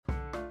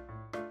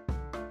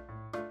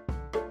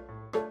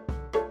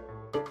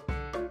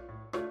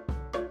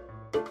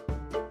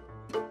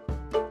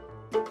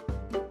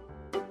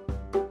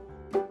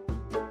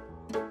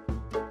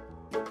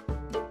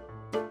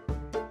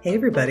Hey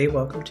everybody,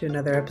 welcome to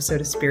another episode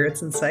of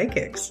Spirits and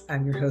Psychics.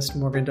 I'm your host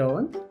Morgan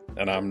Dolan.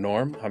 And I'm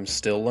Norm. I'm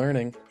still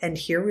learning. And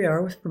here we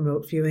are with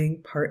Remote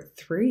Viewing Part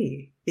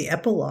 3, the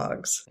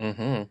Epilogues.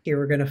 Mm-hmm. Here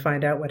we're going to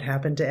find out what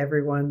happened to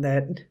everyone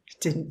that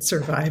didn't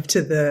survive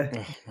to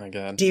the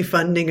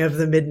defunding of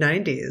the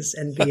mid-90s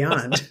and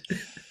beyond.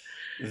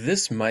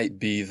 This might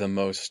be the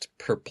most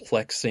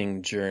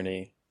perplexing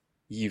journey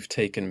you've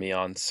taken me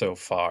on so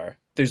far.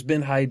 There's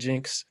been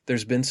hijinks,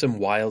 there's been some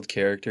wild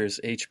characters.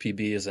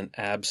 HPB is an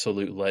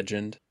absolute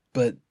legend,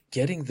 but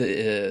getting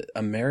the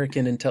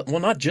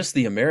not just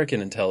the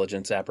American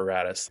intelligence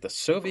apparatus, the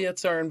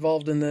Soviets are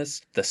involved in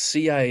this, the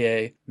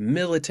CIA,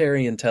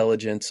 military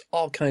intelligence,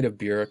 all kind of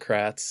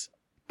bureaucrats.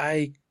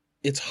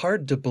 It's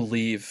hard to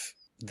believe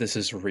this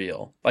is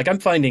real. Like, I'm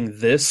finding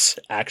this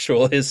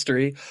actual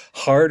history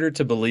harder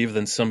to believe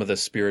than some of the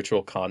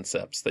spiritual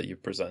concepts that you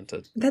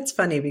presented. That's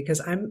funny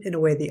because I'm in a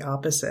way the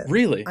opposite.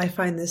 Really? I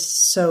find this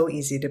so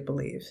easy to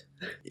believe.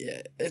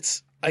 Yeah,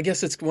 I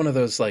guess it's one of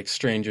those like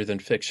stranger than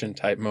fiction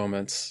type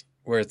moments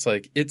where it's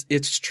like,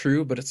 it's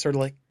true, but it's sort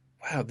of like,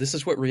 wow, this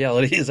is what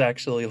reality is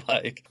actually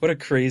like. What a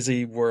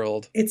crazy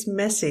world. It's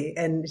messy.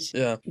 And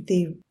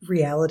the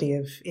reality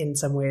of, in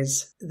some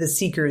ways, the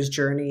seeker's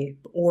journey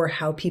or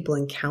how people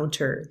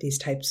encounter these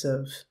types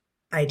of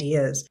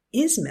ideas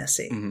is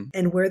messy. Mm-hmm.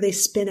 And where they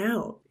spin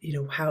out,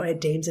 how Ed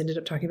Dames ended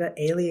up talking about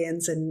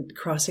aliens and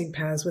crossing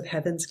paths with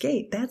Heaven's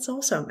Gate. That's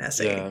also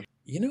messy. Yeah.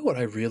 You know what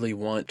I really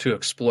want to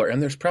explore,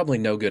 and there's probably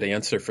no good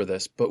answer for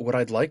this, but what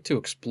I'd like to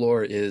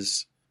explore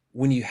is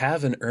when you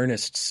have an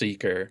earnest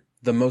seeker,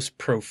 the most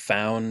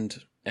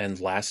profound and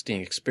lasting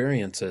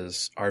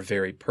experiences are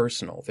very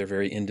personal. They're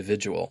very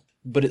individual.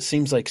 But it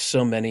seems like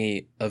so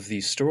many of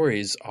these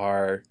stories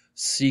are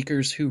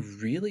seekers who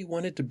really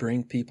wanted to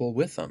bring people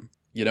with them.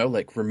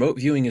 Like remote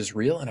viewing is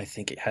real, and I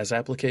think it has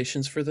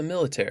applications for the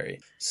military.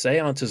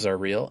 Seances are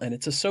real, and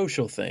it's a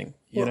social thing,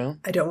 you know?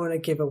 I don't want to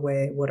give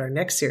away what our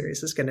next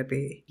series is going to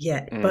be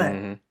yet,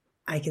 but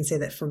I can say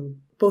that from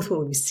both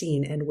what we've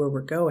seen and where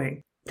we're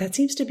going, that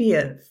seems to be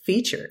a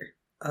feature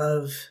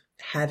of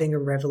having a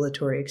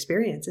revelatory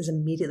experience, is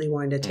immediately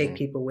wanting to take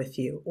people with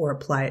you or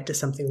apply it to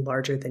something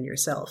larger than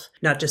yourself.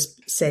 Not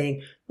just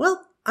saying,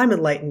 well, I'm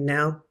enlightened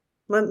now.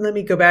 Let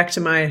me go back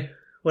to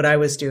what I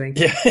was doing.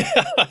 Yeah.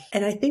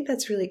 And I think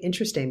that's really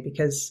interesting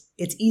because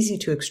it's easy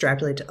to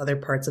extrapolate to other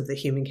parts of the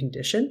human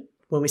condition.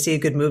 When we see a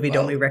good movie,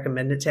 don't we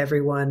recommend it to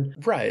everyone?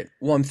 Right.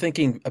 Well, I'm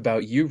thinking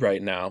about you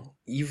right now.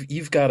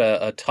 You've got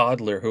a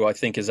toddler who I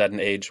think is at an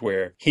age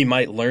where he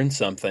might learn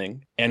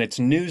something, and it's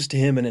news to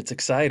him and it's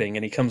exciting,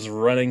 and he comes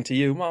running to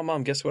you,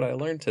 Mom, guess what I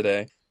learned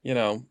today?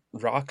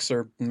 Rocks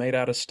are made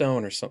out of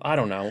stone or something. I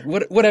don't know.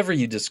 Whatever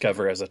you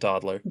discover as a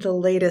toddler. The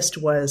latest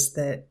was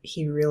that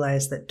he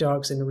realized that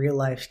dogs in real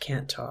life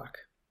can't talk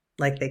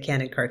like they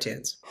can in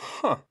cartoons.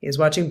 Huh. He was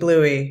watching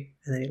Bluey,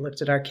 and then he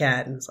looked at our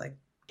cat and was like,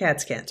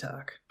 cats can't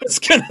talk. I was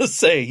going to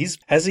say,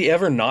 has he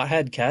ever not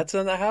had cats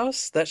in the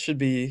house? That should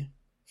be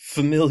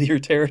familiar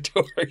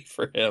territory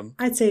for him.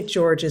 I'd say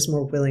George is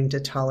more willing to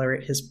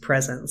tolerate his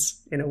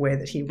presence in a way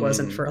that he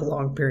wasn't for a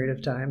long period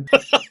of time.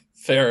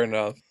 Fair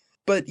enough.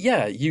 But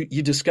yeah, you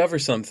discover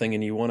something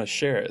and you want to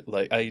share it.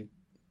 Like,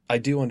 I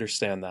do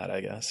understand that, I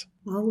guess.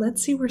 Well,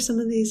 let's see where some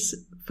of these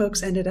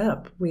folks ended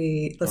up.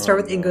 Let's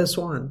start with Ingo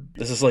Swann.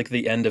 This is like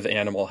the end of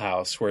Animal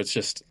House, where it's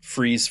just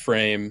freeze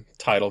frame,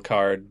 title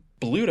card.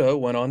 Bluto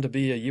went on to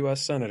be a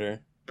U.S.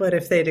 Senator. But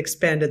if they'd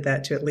expanded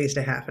that to at least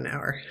a half an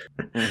hour.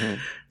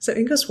 So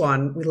Ingo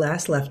Swann, we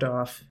last left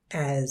off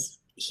as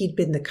he'd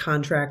been the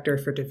contractor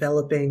for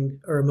developing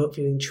a remote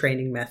viewing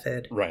training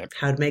method, right?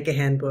 How to make a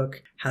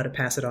handbook, how to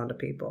pass it on to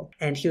people.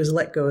 And he was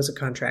let go as a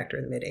contractor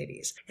in the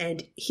mid-'80s.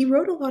 And he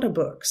wrote a lot of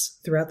books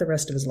throughout the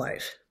rest of his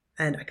life.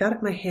 And I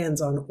got my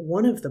hands on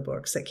one of the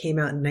books that came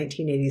out in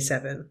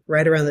 1987,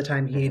 right around the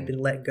time he had been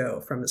let go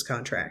from his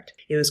contract.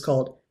 It was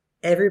called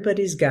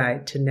Everybody's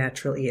Guide to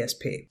Natural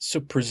ESP. So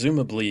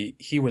presumably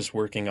he was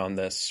working on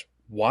this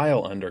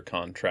while under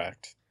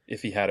contract,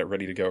 if he had it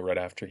ready to go right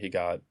after he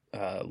got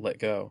let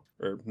go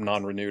or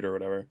non-renewed or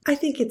whatever. I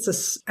think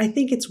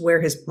it's where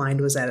his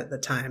mind was at the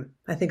time.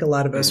 I think a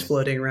lot of us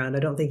floating around. I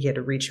don't think he had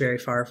to reach very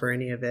far for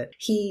any of it.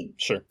 He,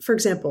 for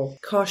example,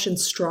 cautioned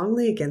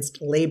strongly against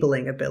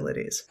labeling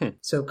abilities.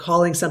 So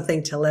calling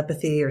something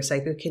telepathy or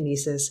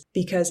psychokinesis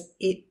because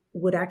it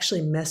would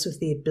actually mess with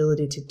the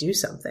ability to do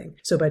something.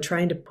 So by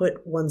trying to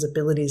put one's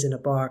abilities in a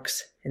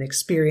box and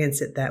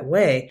experience it that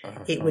way,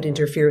 it would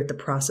interfere with the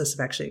process of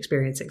actually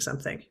experiencing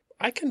something.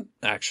 I can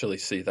actually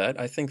see that.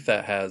 I think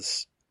that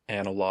has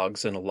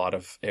analogs in a lot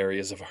of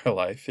areas of our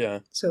life, yeah.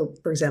 So,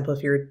 for example,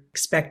 if you're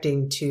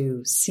expecting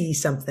to see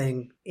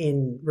something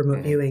in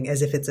remote viewing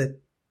as if it's a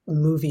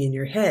movie in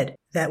your head,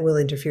 that will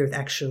interfere with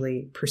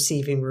actually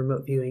perceiving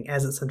remote viewing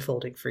as it's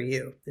unfolding for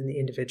you in the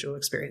individual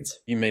experience.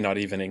 You may not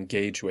even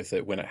engage with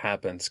it when it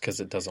happens because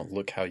it doesn't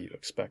look how you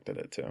expected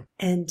it to.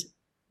 And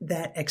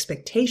that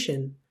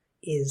expectation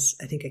is,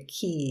 I think, a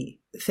key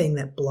thing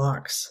that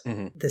blocks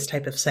this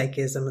type of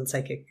psychism and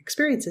psychic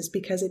experiences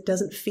because it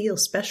doesn't feel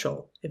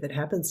special if it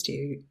happens to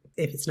you,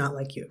 if it's not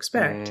like you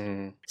expect.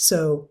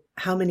 So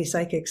how many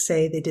psychics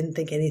say they didn't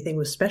think anything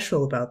was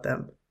special about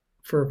them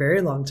for a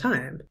very long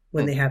time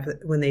when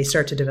they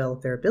start to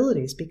develop their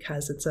abilities,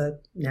 because it's a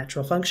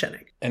natural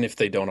functioning. And if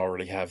they don't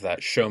already have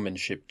that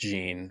showmanship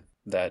gene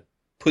that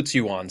puts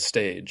you on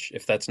stage,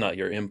 if that's not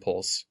your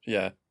impulse,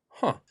 yeah.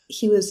 Huh.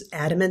 He was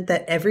adamant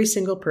that every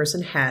single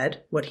person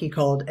had what he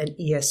called an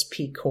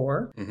ESP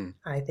core. Mm-hmm.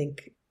 I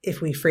think if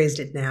we phrased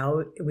it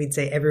now, we'd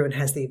say everyone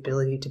has the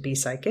ability to be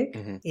psychic.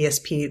 Mm-hmm.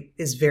 ESP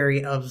is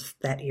very of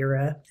that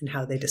era and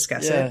how they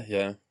discuss it.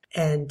 Yeah.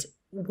 And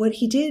what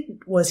he did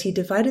was he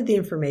divided the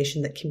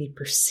information that can be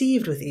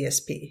perceived with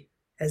ESP,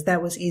 as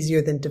that was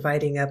easier than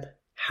dividing up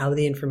how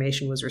the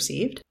information was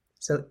received.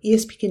 So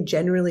ESP can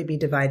generally be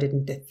divided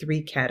into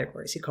 3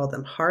 categories. He called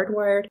them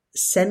hardwired,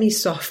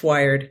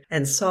 semi-soft-wired,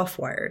 and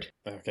soft-wired.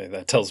 Okay,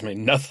 that tells me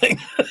nothing.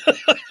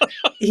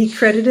 He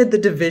credited the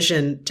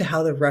division to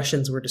how the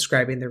Russians were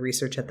describing their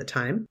research at the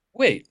time.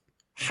 Wait,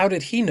 how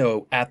did he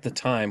know at the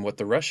time what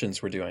the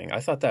Russians were doing?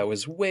 I thought that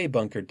was way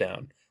bunkered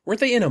down.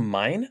 Weren't they in a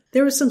mine?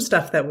 There was some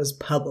stuff that was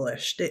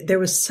published. There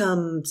was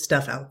some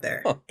stuff out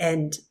there. Huh.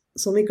 And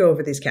so let me go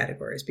over these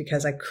categories,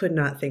 because I could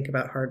not think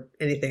about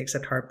anything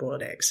except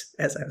hard-boiled eggs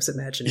as I was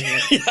imagining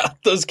it. Yeah,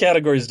 those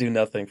categories do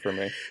nothing for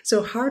me.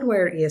 So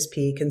hardwired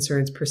ESP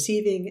concerns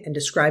perceiving and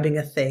describing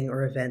a thing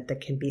or event that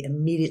can be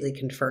immediately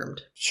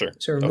confirmed. Sure.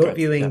 So remote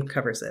viewing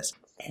covers this.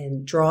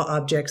 And draw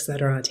objects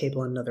that are on a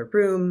table in another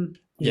room.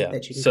 Yeah,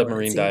 that you can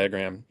submarine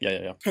diagram.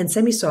 Yeah. And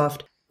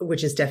semi-soft,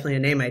 which is definitely a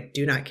name I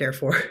do not care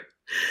for.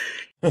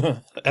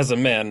 As a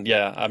man,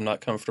 yeah, I'm not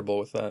comfortable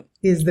with that.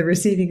 Is the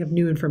receiving of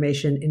new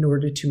information in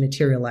order to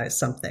materialize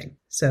something.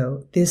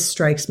 So this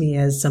strikes me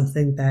as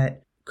something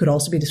that could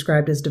also be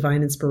described as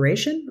divine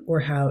inspiration, or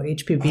how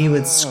HPB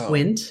would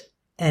squint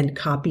and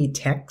copy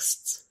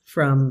texts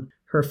from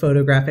her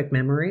photographic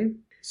memory.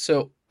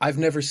 So I've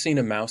never seen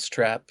a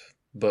mousetrap,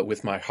 but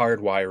with my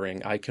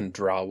hardwiring, I can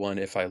draw one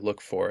if I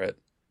look for it.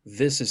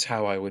 This is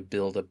how I would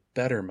build a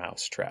better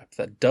mousetrap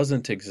that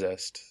doesn't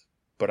exist,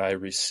 but I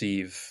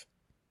receive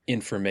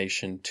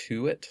information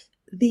to it.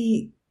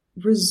 The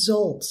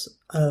result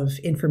of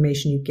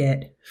information you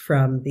get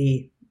from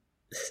the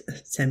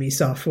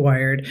semi-soft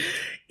wired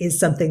is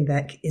something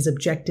that is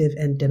objective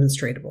and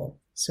demonstratable.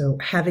 So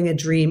having a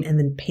dream and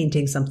then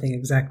painting something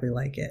exactly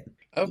like it.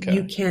 Okay.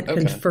 You can't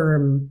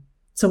confirm,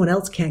 someone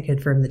else can't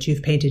confirm that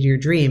you've painted your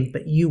dream,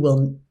 but you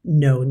will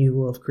know and you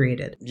will have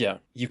created. Yeah,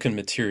 you can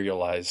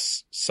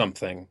materialize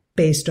something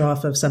based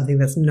off of something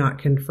that's not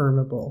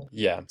confirmable.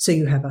 Yeah. So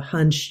you have a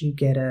hunch, you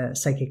get a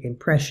psychic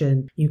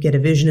impression, you get a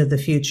vision of the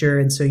future,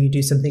 and so you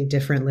do something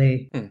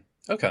differently.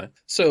 Okay.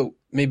 So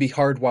maybe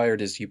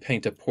hardwired is you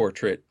paint a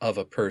portrait of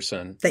a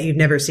person that you've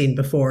never seen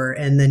before,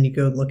 and then you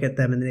go look at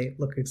them and they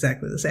look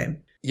exactly the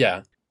same.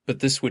 Yeah, but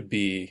this would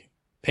be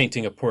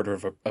painting a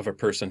portrait of a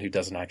person who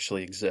doesn't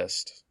actually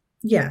exist.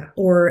 Yeah,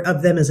 or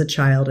of them as a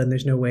child, and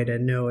there's no way to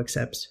know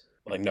except...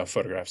 like no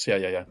photographs.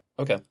 Yeah.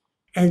 Okay.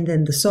 And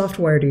then the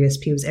soft-wired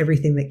ESP was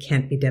everything that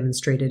can't be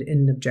demonstrated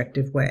in an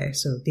objective way.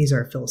 So these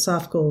are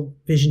philosophical,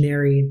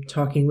 visionary,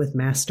 talking with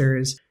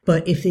masters.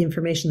 But if the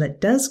information that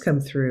does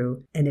come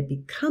through and it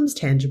becomes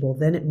tangible,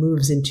 then it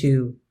moves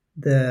into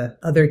the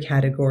other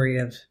category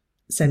of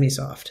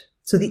semi-soft.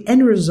 So the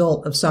end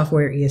result of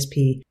soft-wired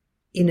ESP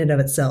in and of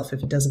itself,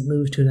 if it doesn't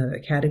move to another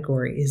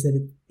category, is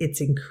that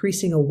it's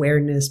increasing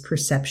awareness,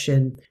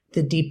 perception,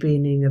 the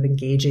deepening of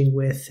engaging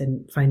with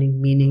and finding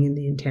meaning in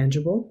the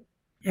intangible.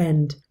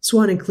 And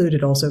Swan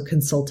included also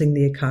consulting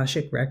the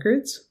Akashic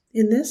records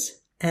in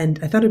this. And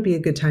I thought it'd be a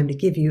good time to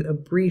give you a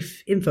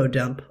brief info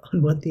dump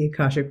on what the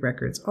Akashic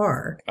records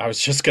are. I was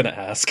just going to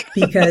ask.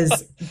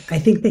 Because I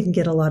think they can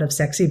get a lot of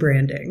sexy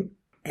branding.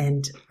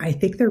 And I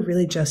think they're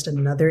really just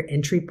another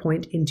entry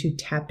point into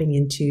tapping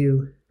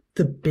into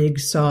the big,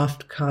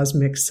 soft,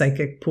 cosmic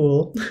psychic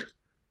pool.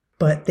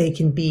 But they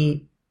can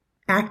be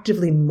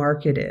actively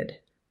marketed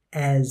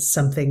as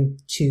something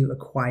to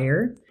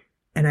acquire.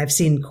 And I've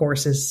seen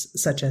courses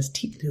such as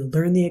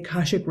learn the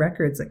Akashic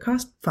records that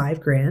cost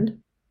 $5,000,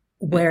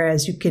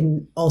 whereas you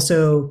can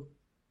also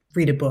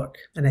read a book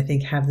and I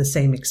think have the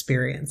same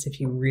experience if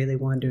you really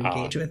want to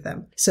engage with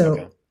them.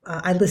 So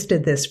I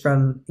listed this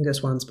from Ingo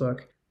Swan's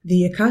book.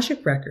 The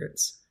Akashic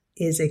records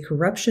is a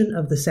corruption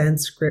of the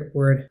Sanskrit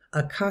word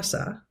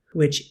akasa,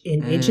 which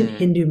in ancient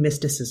Hindu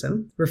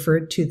mysticism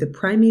referred to the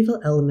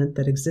primeval element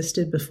that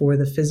existed before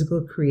the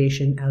physical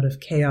creation out of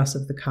chaos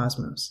of the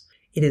cosmos.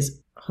 It is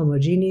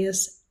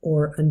homogeneous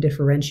or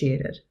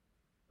undifferentiated,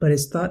 but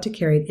is thought to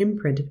carry an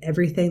imprint of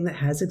everything that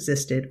has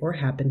existed or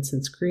happened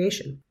since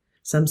creation.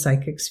 Some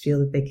psychics feel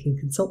that they can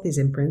consult these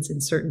imprints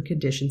in certain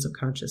conditions of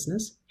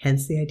consciousness,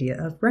 hence the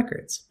idea of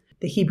records.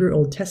 The Hebrew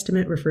Old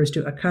Testament refers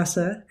to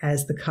Akasa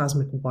as the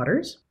cosmic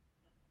waters.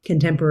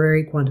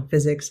 Contemporary quantum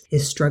physics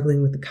is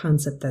struggling with the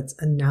concept that's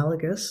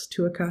analogous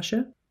to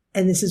Akasha.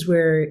 And this is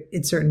where,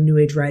 in certain New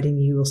Age writing,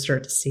 you will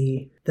start to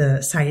see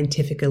the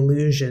scientific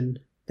illusion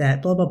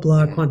that blah, blah,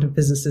 blah, quantum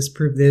physicists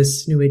prove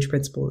this, New Age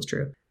principle is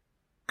true.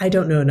 I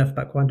don't know enough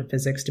about quantum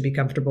physics to be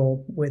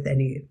comfortable with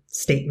any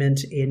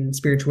statement in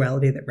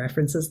spirituality that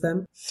references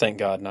them. Thank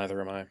God,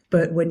 neither am I.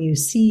 But when you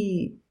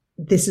see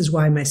this is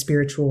why my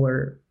spiritual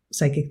or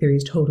psychic theory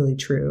is totally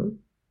true,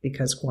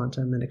 because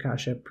quantum and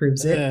Akasha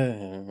proves it.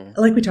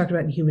 Like we talked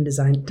about in Human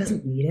Design, it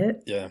doesn't need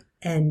it. Yeah.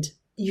 And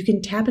you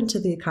can tap into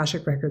the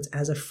Akashic records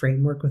as a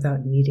framework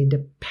without needing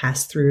to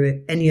pass through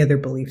it, any other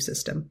belief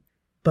system.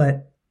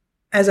 But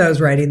as I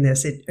was writing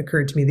this, it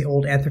occurred to me the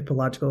old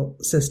anthropological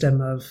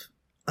system of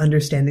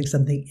understanding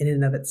something in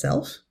and of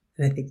itself.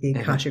 And I think the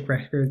Akashic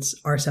records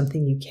are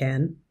something you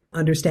can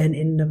understand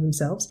in and of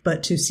themselves.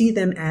 But to see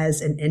them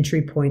as an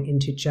entry point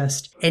into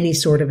just any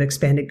sort of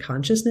expanded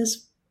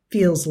consciousness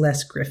feels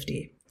less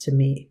grifty to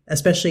me,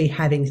 especially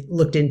having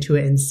looked into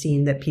it and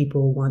seen that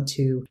people want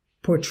to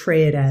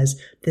portray it as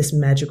this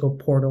magical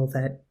portal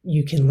that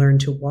you can learn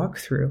to walk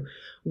through.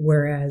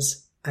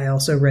 Whereas I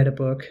also read a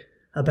book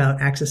about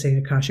accessing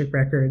Akashic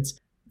records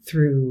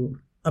through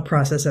a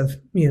process of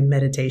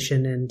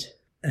meditation and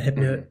a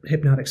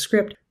hypnotic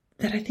script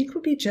that I think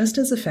would be just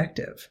as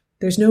effective.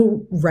 There's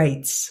no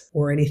rites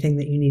or anything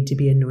that you need to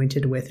be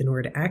anointed with in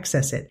order to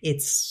access it.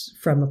 It's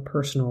from a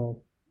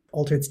personal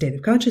altered state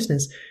of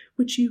consciousness,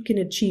 which you can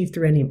achieve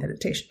through any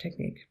meditation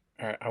technique.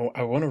 All right,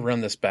 I want to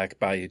run this back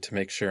by you to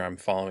make sure I'm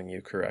following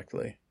you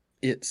correctly.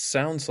 It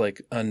sounds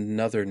like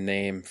another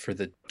name for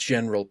the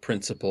general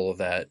principle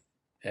that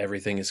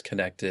everything is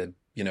connected.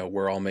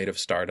 We're all made of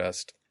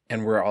stardust,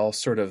 and we're all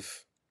sort of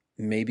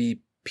maybe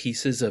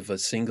pieces of a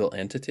single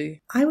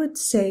entity. I would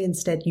say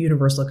instead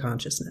universal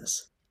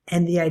consciousness,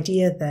 and the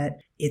idea that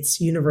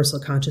it's universal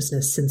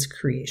consciousness since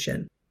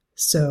creation.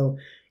 So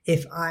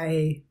if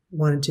I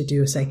wanted to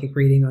do a psychic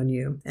reading on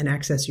you and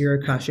access your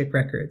Akashic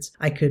records,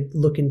 I could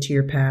look into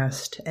your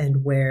past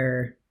and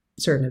where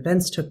certain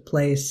events took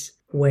place,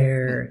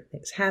 where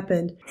things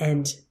happened.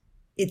 And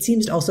it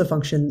seems to also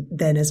function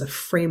then as a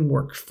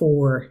framework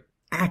for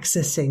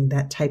accessing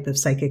that type of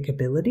psychic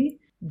ability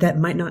that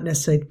might not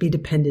necessarily be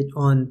dependent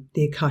on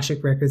the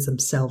Akashic records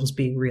themselves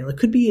being real. It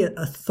could be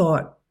a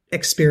thought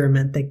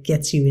experiment that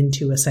gets you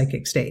into a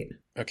psychic state.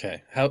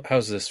 Okay,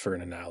 how's this for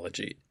an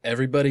analogy?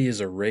 Everybody is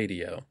a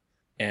radio,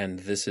 and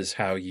this is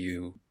how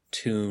you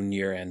tune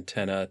your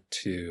antenna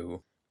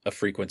to a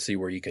frequency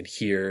where you can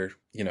hear,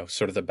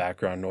 sort of the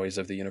background noise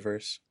of the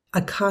universe.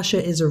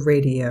 Akasha is a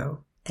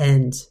radio,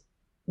 and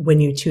when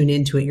you tune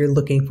into it, you're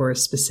looking for a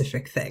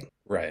specific thing.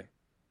 Right.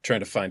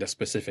 Trying to find a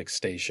specific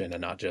station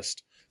and not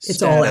just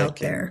it's all out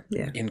there.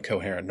 Yeah.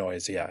 Incoherent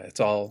noise. Yeah.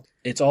 It's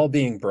all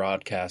being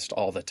broadcast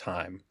all the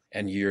time,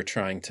 and you're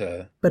trying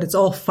to... But it's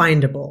all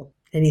findable.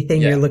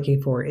 Anything you're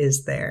looking for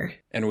is there.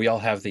 And we all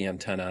have the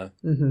antenna,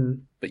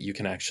 but you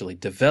can actually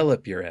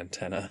develop your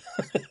antenna.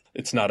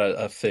 It's not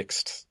a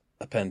fixed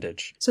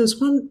appendage. So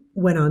Swan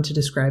went on to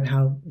describe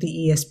how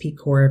the ESP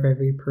core of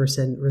every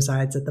person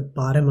resides at the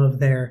bottom of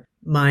their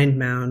mind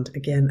mound.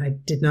 Again, I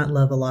did not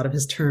love a lot of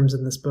his terms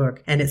in this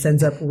book. And it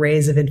sends up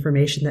rays of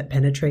information that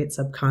penetrate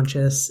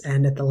subconscious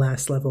and at the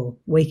last level,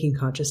 waking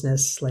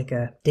consciousness, like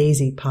a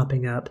daisy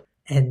popping up.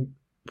 And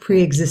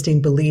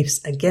pre-existing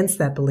beliefs against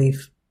that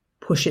belief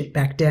push it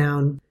back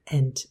down.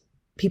 And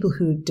people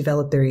who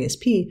develop their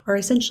ESP are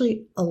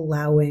essentially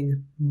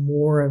allowing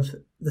more of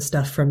the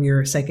stuff from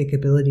your psychic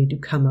ability to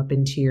come up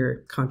into your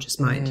conscious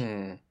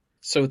mind.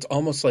 So it's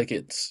almost like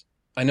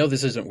I know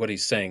this isn't what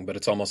he's saying, but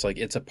it's almost like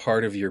it's a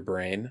part of your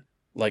brain,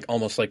 like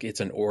almost like it's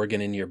an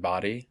organ in your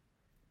body,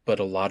 but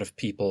a lot of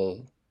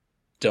people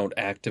don't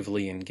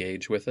actively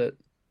engage with it.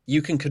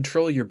 You can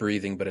control your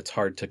breathing, but it's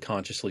hard to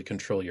consciously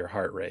control your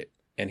heart rate.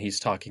 And he's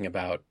talking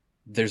about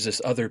there's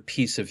this other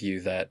piece of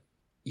you that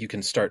you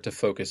can start to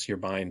focus your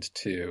mind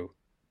to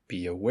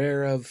be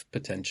aware of,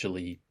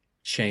 potentially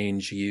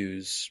change,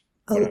 use,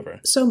 whatever.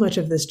 So much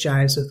of this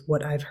jives with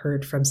what I've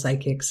heard from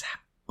psychics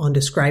on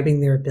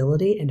describing their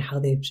ability and how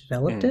they've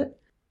developed it,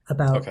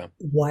 about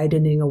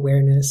widening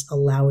awareness,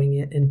 allowing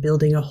it, and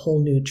building a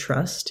whole new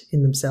trust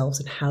in themselves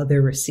and how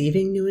they're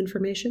receiving new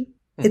information.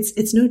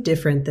 It's no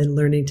different than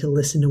learning to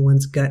listen to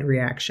one's gut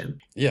reaction.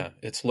 Yeah,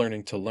 it's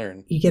learning to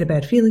learn. You get a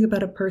bad feeling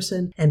about a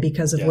person, and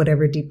because of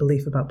whatever deep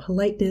belief about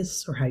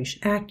politeness or how you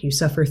should act, you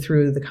suffer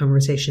through the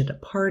conversation at a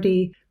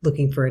party,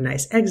 looking for a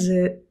nice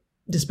exit,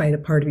 despite a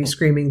part of you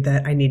screaming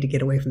that I need to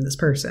get away from this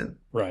person.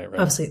 Right.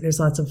 Obviously, there's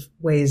lots of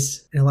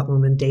ways and a lot more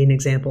mundane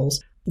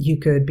examples. You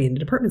could be in a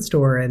department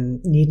store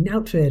and need an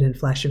outfit and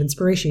flash of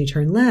inspiration. You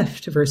turn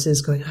left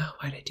versus going, oh,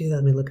 why did I do that?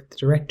 Let me look at the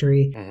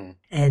directory.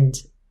 And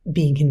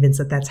being convinced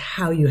that that's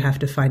how you have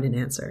to find an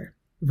answer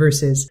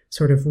versus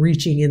sort of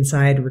reaching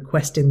inside,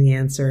 requesting the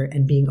answer,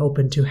 and being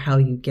open to how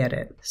you get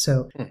it.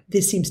 So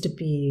this seems to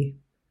be,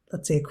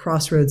 let's say, a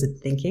crossroads in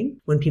thinking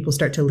when people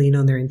start to lean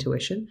on their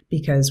intuition,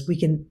 because we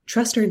can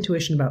trust our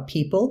intuition about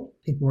people,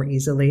 I think, more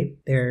easily.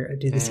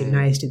 Do they seem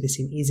nice? Do they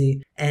seem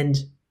easy? And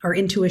our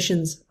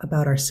intuitions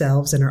about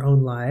ourselves and our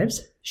own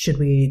lives. Should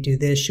we do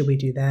this? Should we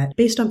do that?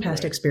 Based on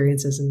past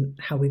experiences and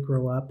how we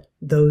grow up,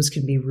 those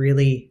can be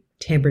really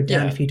tampered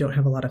down if you don't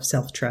have a lot of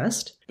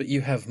self-trust. But you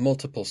have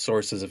multiple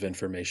sources of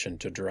information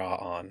to draw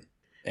on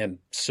and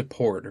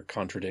support or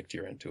contradict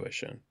your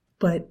intuition.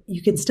 but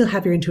you can still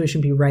have your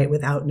intuition be right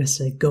without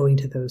necessarily going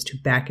to those to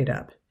back it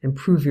up and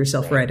prove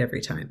yourself right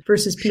every time,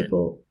 versus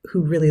people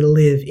who really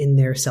live in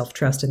their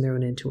self-trust and their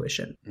own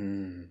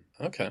intuition.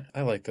 Okay,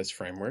 I like this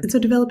framework. And so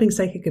developing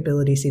psychic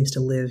ability seems to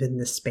live in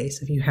this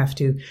space of you have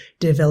to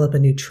develop a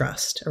new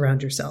trust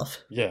around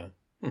yourself. Yeah.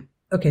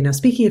 Okay, now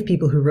speaking of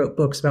people who wrote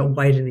books about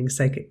widening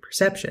psychic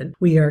perception,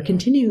 we are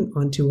continuing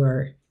on to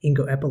our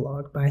Ingo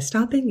epilogue by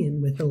stopping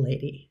in with a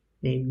lady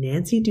named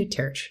Nancy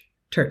Dutertre,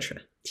 Tertre,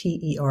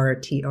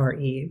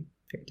 Tertre,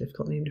 very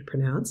difficult name to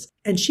pronounce.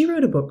 And she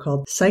wrote a book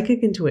called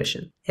Psychic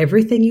Intuition,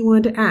 Everything You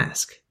Wanted to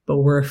Ask, but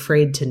Were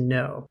Afraid to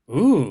Know.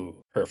 Ooh.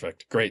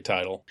 Perfect. Great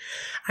title.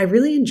 I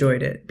really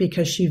enjoyed it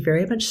because she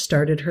very much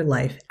started her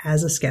life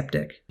as a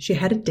skeptic. She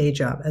had a day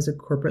job as a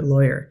corporate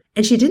lawyer,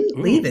 and she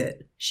didn't leave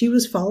it. She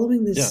was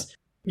following this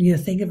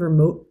thing of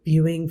remote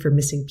viewing for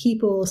missing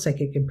people,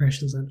 psychic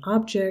impressions on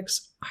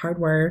objects,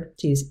 hardwired,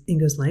 to use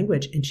Ingo's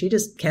language, and she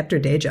just kept her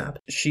day job.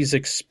 She's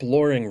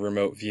exploring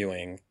remote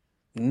viewing,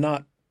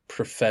 not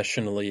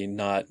professionally,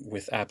 not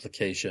with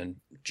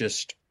application,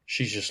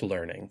 she's just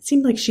learning. It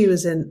seemed like she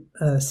was in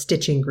a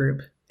stitching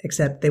group,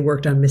 except they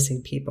worked on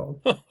missing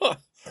people,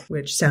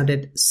 which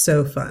sounded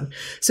so fun.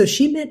 So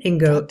she met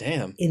Ingo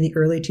in the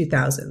early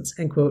 2000s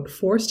and, quote,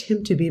 forced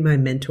him to be my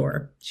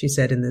mentor, she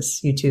said in this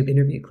YouTube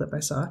interview clip I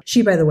saw.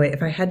 She, by the way,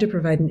 if I had to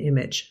provide an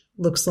image,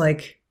 looks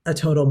like a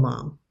total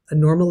mom, a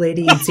normal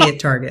lady you'd see at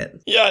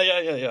Target.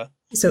 Yeah.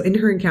 So in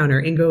her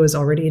encounter, Ingo is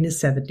already in his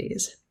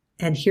 70s.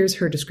 And here's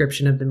her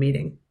description of the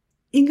meeting.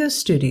 Ingo's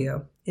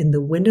studio, in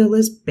the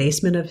windowless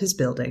basement of his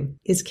building,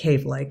 is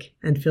cave-like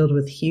and filled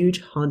with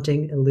huge,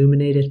 haunting,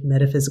 illuminated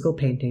metaphysical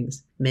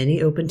paintings,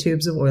 many open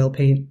tubes of oil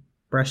paint,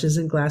 brushes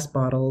and glass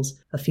bottles,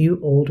 a few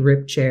old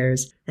ripped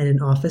chairs, and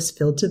an office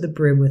filled to the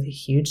brim with a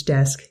huge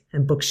desk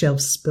and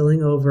bookshelves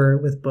spilling over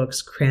with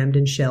books crammed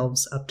in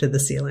shelves up to the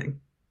ceiling.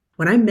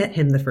 When I met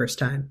him the first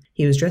time,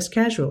 he was dressed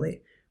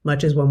casually,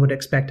 much as one would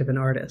expect of an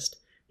artist.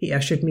 He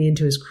ushered me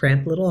into his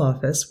cramped little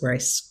office where I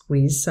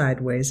squeezed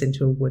sideways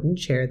into a wooden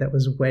chair that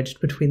was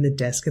wedged between the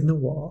desk and the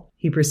wall.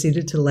 He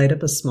proceeded to light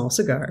up a small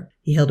cigar.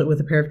 He held it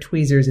with a pair of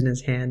tweezers in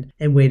his hand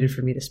and waited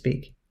for me to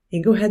speak.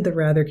 Ingo had the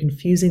rather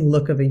confusing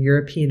look of a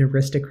European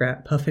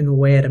aristocrat puffing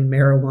away at a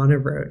marijuana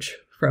roach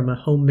from a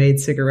homemade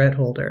cigarette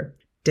holder.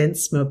 Dense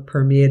smoke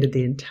permeated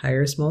the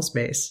entire small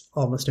space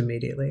almost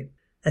immediately.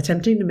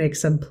 Attempting to make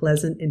some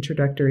pleasant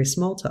introductory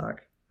small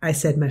talk, I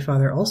said my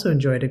father also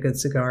enjoyed a good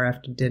cigar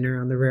after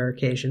dinner on the rare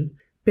occasion.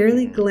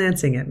 Barely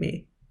glancing at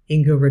me,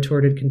 Ingo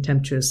retorted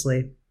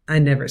contemptuously, I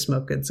never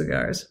smoke good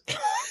cigars.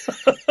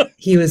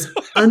 He was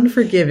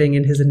unforgiving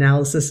in his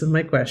analysis of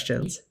my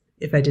questions.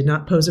 If I did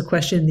not pose a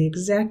question in the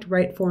exact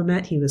right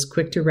format, he was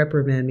quick to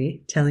reprimand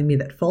me, telling me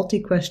that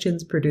faulty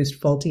questions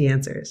produced faulty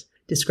answers.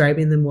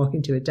 Describing them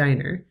walking to a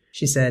diner,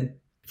 she said,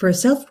 for a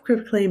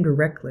self-proclaimed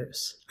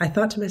recluse, I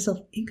thought to myself,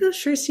 Ingo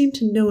sure seemed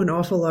to know an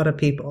awful lot of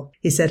people.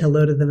 He said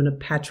hello to them in a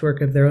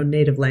patchwork of their own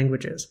native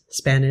languages,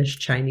 Spanish,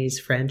 Chinese,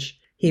 French.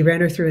 He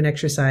ran her through an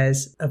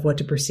exercise of what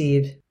to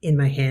perceive in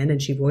my hand,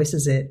 and she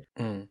voices it.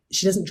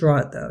 She doesn't draw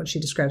it, though. She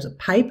describes a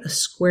pipe, a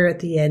square at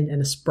the end,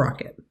 and a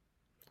sprocket.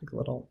 Like a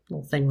little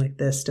thing like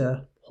this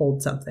to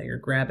hold something or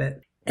grab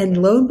it.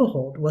 And lo and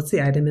behold, what's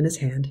the item in his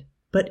hand?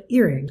 But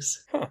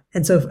earrings.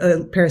 And so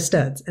a pair of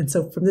studs. And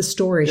so from this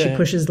story, she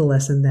pushes the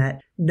lesson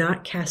that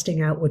not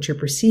casting out what you're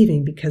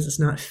perceiving because it's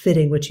not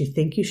fitting what you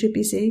think you should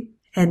be seeing.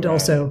 And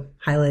also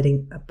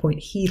highlighting a point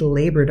he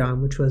labored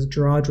on, which was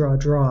draw,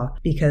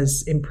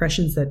 because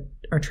impressions that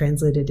are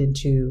translated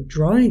into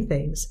drawing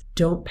things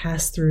don't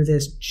pass through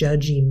this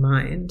judgy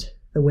mind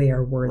the way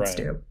our words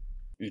do.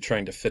 You're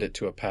trying to fit it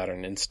to a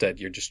pattern. Instead,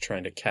 you're just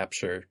trying to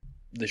capture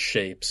the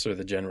shapes or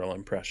the general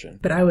impression.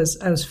 But I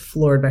was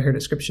floored by her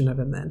description of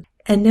him then.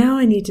 And now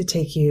I need to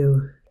take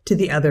you to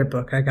the other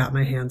book I got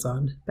my hands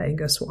on by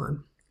Ingo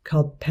Swann,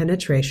 called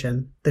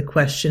Penetration, The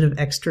Question of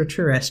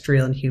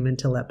Extraterrestrial and Human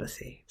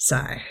Telepathy.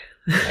 Sigh.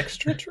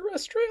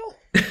 Extraterrestrial?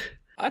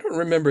 I don't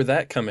remember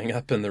that coming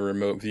up in the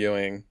remote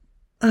viewing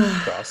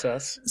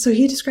process. So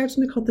he describes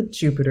something called the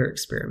Jupiter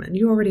experiment.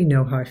 You already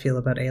know how I feel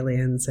about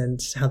aliens and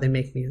how they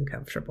make me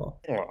uncomfortable.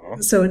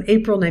 Aww. So in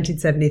April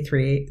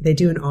 1973, they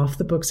do an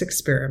off-the-books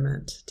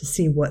experiment to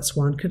see what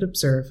Swann could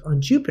observe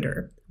on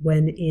Jupiter,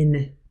 when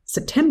in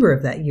September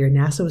of that year,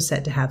 NASA was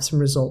set to have some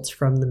results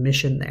from the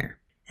mission there.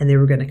 And they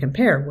were going to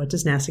compare, what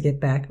does NASA get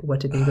back? What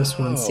did Ingo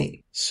Swann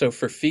see? So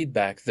for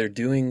feedback, they're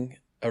doing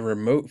a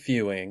remote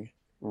viewing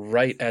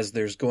right as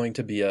there's going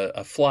to be a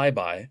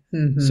flyby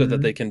so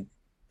that they can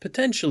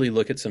potentially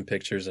look at some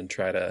pictures and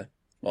try to,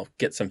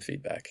 get some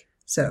feedback.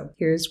 So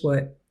here's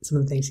what some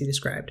of the things he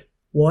described.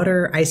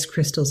 Water, ice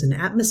crystals in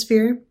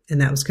atmosphere,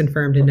 and that was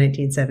confirmed in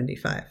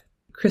 1975.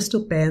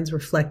 Crystal bands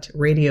reflect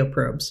radio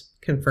probes,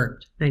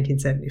 confirmed,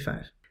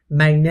 1975.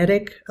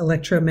 Magnetic,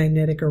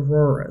 electromagnetic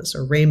auroras,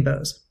 or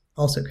rainbows,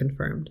 also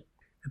confirmed.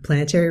 A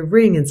planetary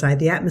ring inside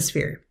the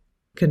atmosphere,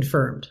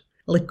 confirmed.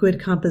 Liquid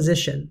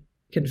composition,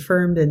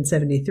 confirmed in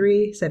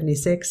 73,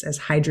 76, as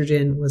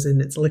hydrogen was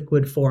in its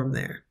liquid form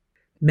there.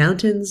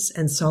 Mountains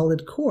and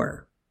solid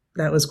core,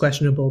 That was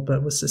questionable,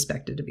 but was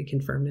suspected to be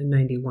confirmed in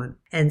 91.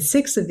 And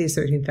 6 of these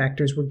 13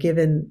 factors were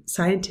given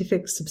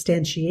scientific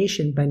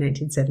substantiation by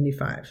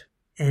 1975.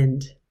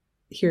 And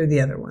here are the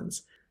other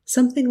ones.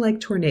 Something like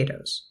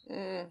tornadoes,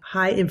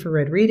 high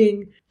infrared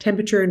reading,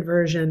 temperature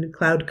inversion,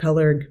 cloud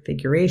color and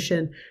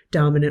configuration,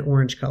 dominant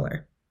orange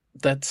color.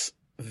 That's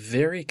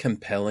very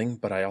compelling,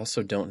 but I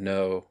also don't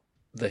know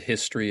the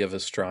history of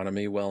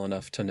astronomy well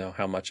enough to know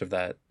how much of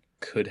that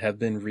could have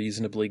been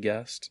reasonably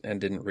guessed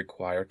and didn't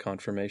require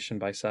confirmation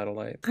by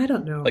satellite. I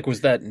don't know. Like,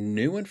 was that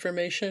new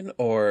information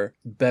or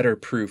better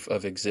proof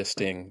of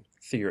existing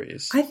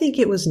theories? I think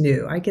it was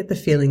new. I get the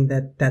feeling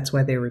that that's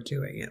why they were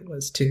doing it,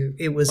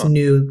 it was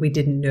new. We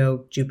didn't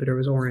know Jupiter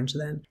was orange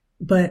then.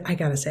 But I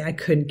gotta say, I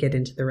couldn't get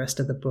into the rest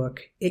of the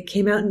book. It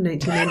came out in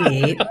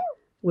 1998,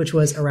 which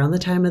was around the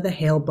time of the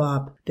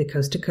Hale-Bopp, the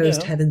Coast to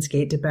Coast Heaven's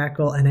Gate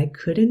debacle, and I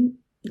couldn't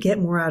get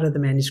more out of the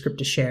manuscript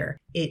to share.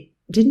 It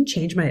didn't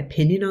change my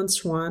opinion on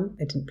Swan.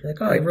 I didn't be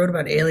like, oh, he wrote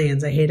about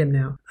aliens, I hate him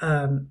now.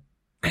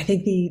 I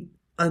think the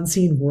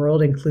unseen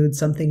world includes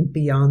something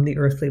beyond the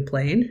earthly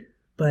plane,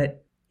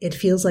 but it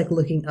feels like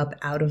looking up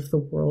out of the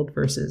world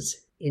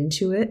versus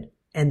into it.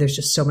 And there's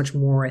just so much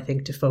more, I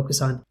think, to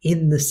focus on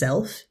in the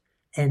self.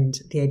 And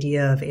the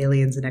idea of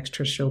aliens and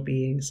extraterrestrial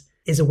beings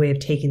is a way of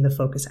taking the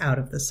focus out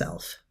of the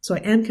self. So I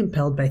am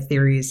compelled by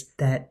theories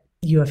that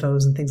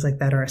UFOs and things like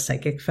that are a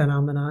psychic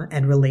phenomena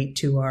and relate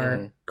to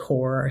our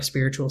core, our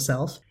spiritual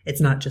self.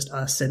 It's not just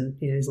us and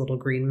these little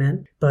green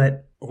men.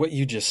 But what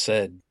you just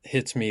said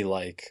hits me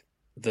like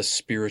the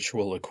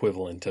spiritual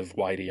equivalent of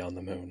Whitey on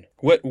the moon.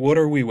 What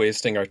are we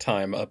wasting our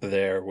time up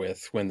there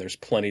with when there's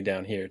plenty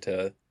down here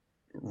to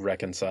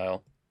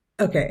reconcile?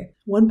 Okay,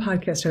 one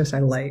podcast host I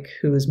like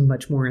who is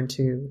much more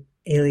into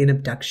alien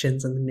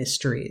abductions and the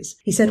mysteries.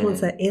 He said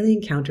once that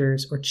alien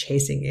encounters or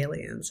chasing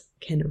aliens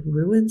can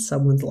ruin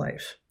someone's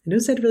life. I know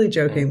it said really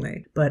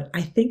jokingly, but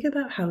I think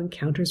about how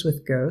encounters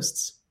with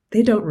ghosts,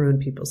 they don't ruin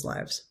people's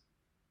lives.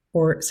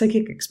 Or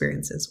psychic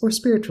experiences or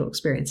spiritual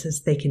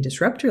experiences, they can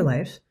disrupt your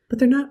life, but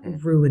they're not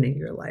ruining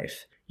your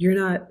life. You're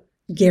not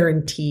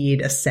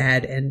guaranteed a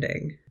sad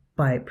ending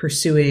by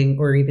pursuing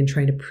or even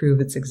trying to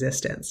prove its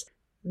existence.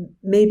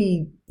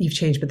 Maybe you've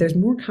changed, but there's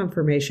more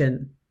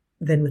confirmation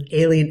than with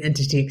alien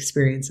entity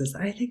experiences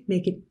that I think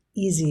make it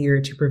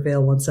easier to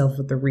prevail oneself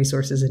with the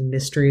resources and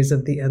mysteries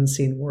of the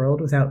unseen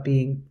world without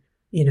being,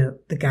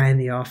 the guy in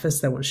the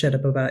office that won't shut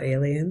up about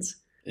aliens.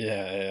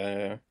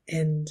 Yeah.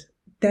 And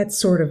that's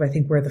sort of, I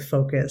think, where the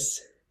focus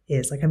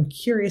is. Like, I'm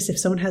curious if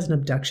someone has an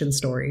abduction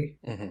story,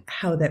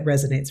 how that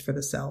resonates for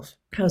the self.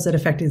 How is that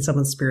affecting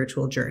someone's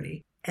spiritual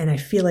journey? And I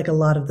feel like a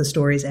lot of the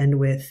stories end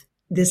with,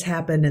 this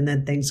happened and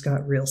then things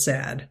got real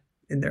sad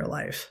in their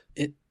life.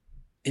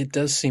 It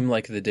does seem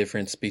like the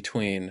difference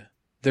between,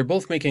 they're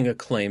both making a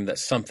claim that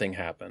something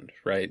happened,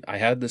 right? I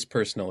had this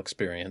personal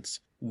experience.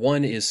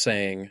 One is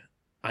saying,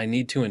 I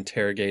need to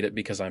interrogate it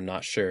because I'm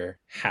not sure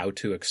how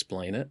to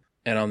explain it.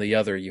 And on the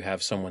other, you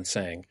have someone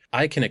saying,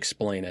 I can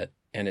explain it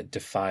and it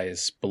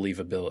defies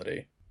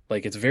believability.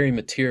 Like, it's very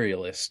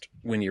materialist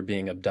when you're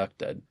being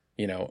abducted,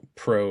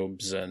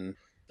 probes and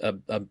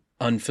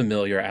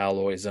unfamiliar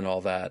alloys and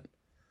all that.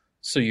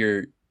 So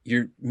you're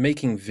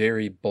making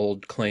very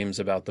bold claims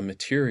about the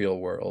material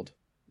world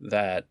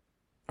that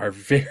are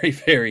very,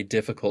 very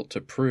difficult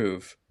to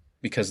prove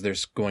because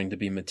there's going to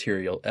be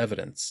material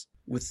evidence.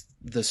 With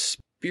the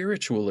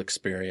spiritual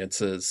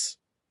experiences,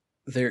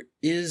 there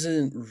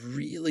isn't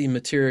really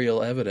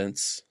material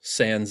evidence,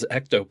 sans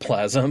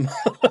ectoplasm.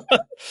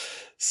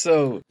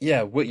 So,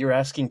 yeah, what you're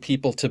asking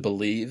people to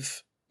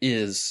believe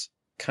is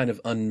kind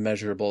of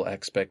unmeasurable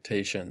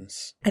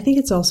expectations. I think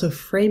it's also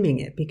framing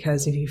it,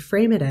 because if you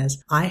frame it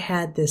as, I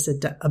had this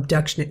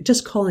abduction,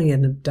 just calling it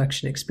an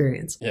abduction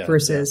experience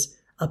versus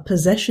a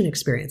possession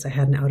experience, I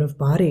had an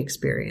out-of-body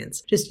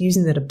experience, just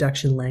using that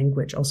abduction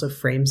language also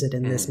frames it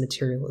in this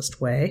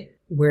materialist way.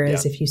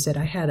 Whereas if you said,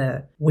 I had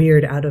a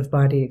weird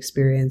out-of-body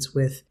experience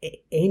with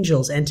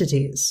angels,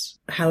 entities,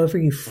 however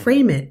you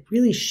frame it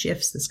really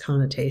shifts this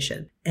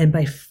connotation. And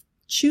by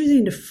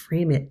choosing to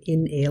frame it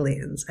in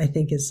aliens, I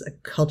think is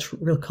a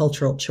real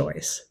cultural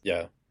choice.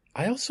 Yeah.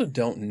 I also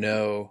don't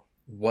know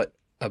what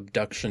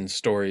abduction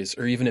stories,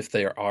 or even if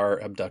there are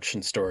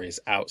abduction stories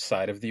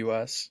outside of the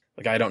U.S.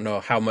 Like, I don't know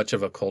how much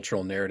of a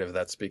cultural narrative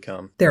that's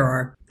become. There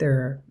are.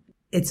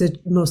 It's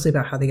mostly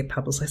about how they get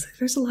publicized. Like,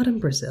 there's a lot in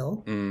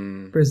Brazil.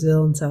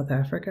 Brazil and South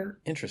Africa.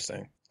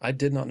 Interesting. I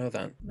did not know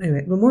that.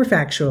 Anyway, but more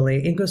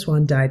factually, Ingo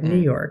Swann died in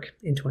New York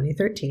in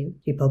 2013.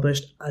 He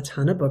published a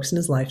ton of books in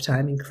his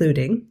lifetime,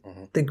 including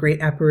The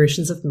Great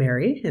Apparitions of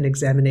Mary, an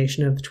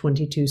examination of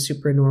 22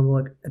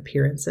 supernormal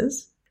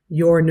appearances,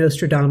 Your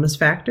Nostradamus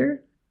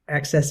Factor,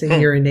 accessing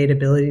your innate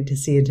ability to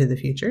see into the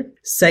future,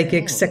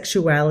 Psychic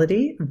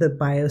Sexuality, the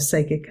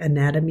biopsychic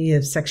anatomy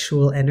of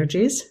sexual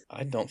energies.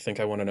 I don't think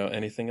I want to know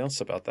anything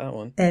else about that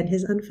one. And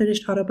his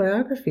unfinished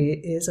autobiography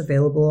is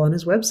available on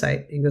his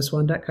website,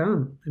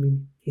 ingoswan.com. I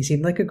mean, he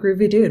seemed like a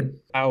groovy dude.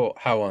 How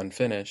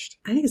unfinished?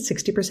 I think it's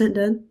 60%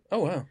 done. Oh,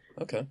 wow.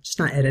 Okay. Just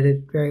not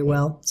edited very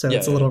well, so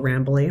it's a little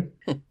rambly.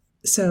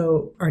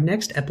 So our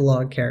next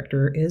epilogue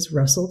character is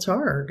Russell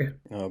Targ.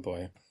 Oh,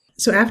 boy.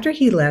 So after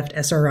he left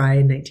SRI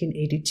in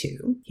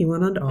 1982, he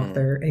went on to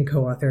author and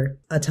co-author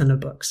a ton of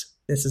books.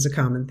 This is a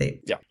common theme.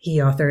 Yeah. He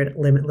authored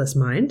Limitless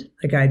Mind,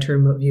 A Guide to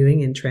Remote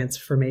Viewing and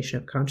Transformation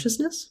of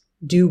Consciousness,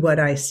 Do What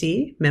I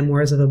See,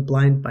 Memoirs of a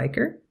Blind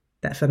Biker,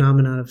 that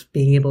phenomenon of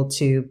being able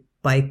to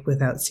bike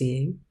without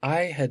seeing.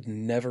 I had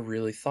never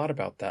really thought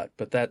about that,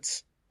 but that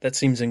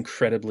seems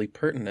incredibly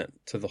pertinent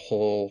to the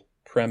whole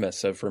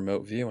premise of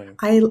remote viewing.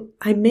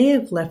 I may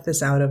have left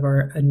this out of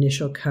our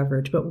initial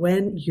coverage, but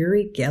when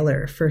Uri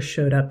Geller first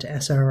showed up to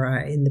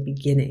SRI in the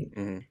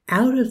beginning,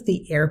 out of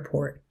the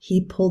airport,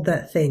 he pulled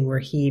that thing where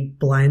he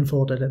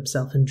blindfolded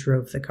himself and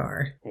drove the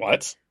car.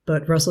 What?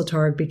 But Russell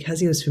Targ,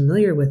 because he was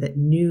familiar with it,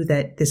 knew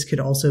that this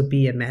could also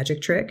be a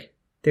magic trick.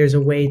 There's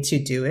a way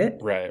to do it.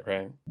 Right.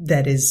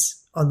 That is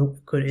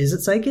is it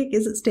psychic?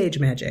 Is it stage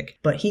magic?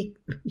 But Uri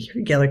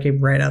Geller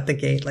came right out the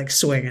gate, like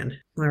swinging.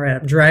 All right,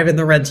 I'm driving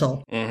the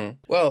rental. Mm-hmm.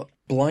 Well,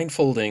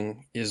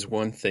 blindfolding is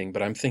one thing,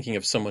 but I'm thinking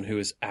of someone who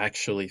is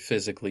actually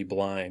physically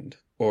blind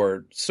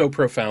or so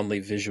profoundly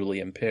visually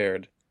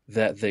impaired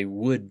that they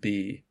would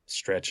be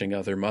stretching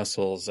other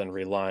muscles and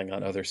relying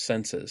on other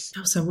senses.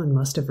 Oh, someone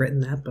must have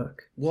written that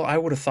book. Well, I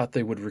would have thought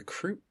they would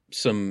recruit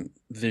some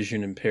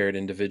vision impaired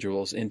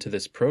individuals into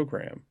this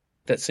program.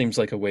 That seems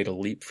like a way to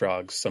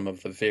leapfrog some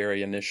of the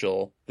very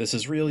initial, this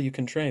is real, you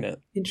can train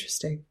it.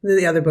 Interesting.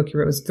 The other book you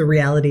wrote was The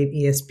Reality of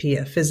ESP,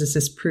 A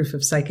Physicist's Proof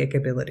of Psychic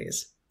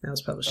Abilities. That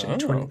was published in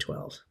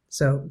 2012.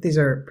 So these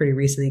are pretty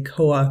recently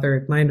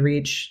co-authored. Mind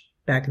Reach,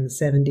 back in the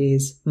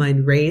 70s.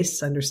 Mind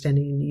Race,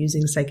 Understanding and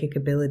Using Psychic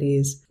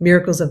Abilities.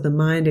 Miracles of the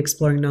Mind,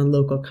 Exploring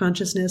Non-Local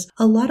Consciousness.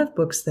 A lot of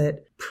books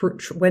that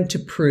went to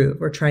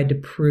prove or tried to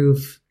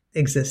prove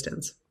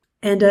existence.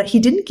 And he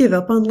didn't give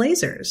up on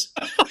lasers.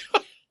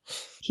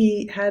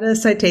 He had a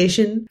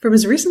citation from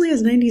as recently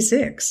as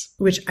 96,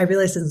 which I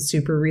realize isn't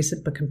super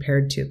recent, but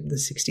compared to the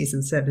 60s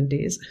and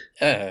 70s.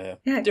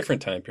 Yeah,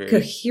 different time period.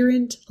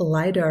 Coherent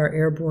LiDAR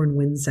airborne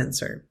wind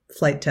sensor.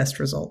 Flight test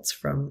results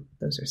from,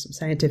 those are some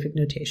scientific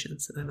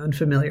notations that I'm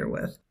unfamiliar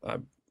with.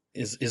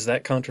 Is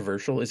that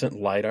controversial? Isn't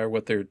LiDAR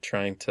what they're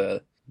trying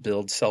to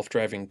build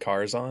self-driving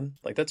cars on?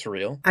 Like, that's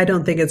real? I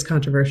don't think it's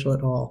controversial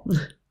at all.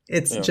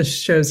 It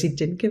just shows he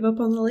didn't give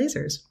up on the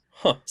lasers.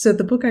 Huh. So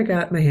the book I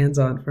got my hands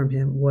on from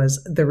him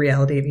was The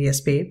Reality of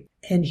ESP.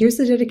 And here's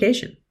the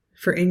dedication.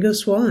 For Ingo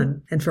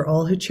Swann and for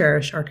all who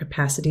cherish our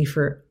capacity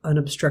for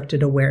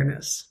unobstructed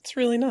awareness. It's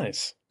really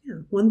nice. Yeah.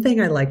 One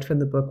thing I liked from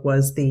the book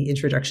was the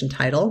introduction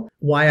title,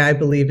 Why I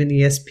Believe in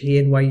ESP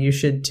and Why You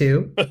Should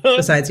Too.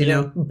 Besides,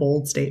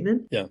 bold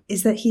statement. Yeah.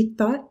 Is that he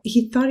thought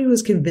he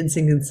was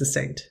convincing and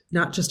succinct,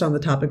 not just on the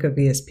topic of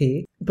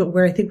ESP, but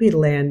where I think we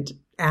land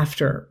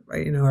after,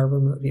 our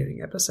remote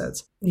viewing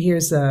episodes.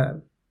 Here's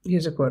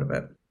a quote of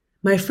it.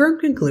 My firm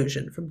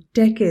conclusion from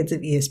decades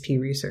of ESP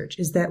research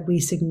is that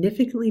we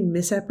significantly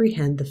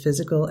misapprehend the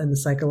physical and the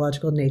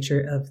psychological nature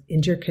of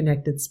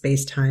interconnected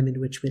space-time in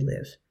which we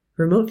live.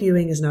 Remote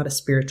viewing is not a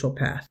spiritual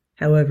path.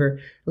 However,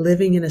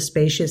 living in a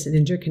spacious and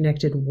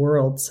interconnected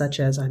world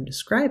such as I'm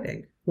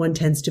describing, one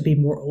tends to be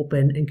more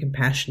open and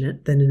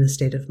compassionate than in a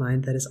state of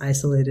mind that is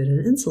isolated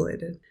and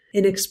insulated.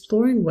 In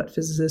exploring what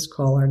physicists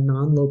call our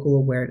non-local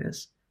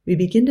awareness, we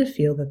begin to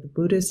feel that the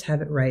Buddhists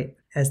have it right,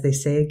 as they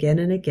say again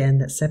and again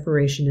that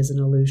separation is an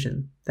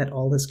illusion, that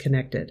all is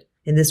connected.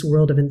 In this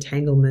world of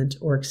entanglement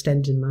or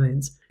extended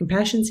minds,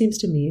 compassion seems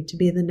to me to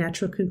be the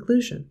natural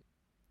conclusion.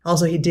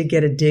 Also, he did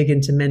get a dig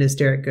into men who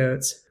stare at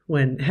goats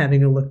when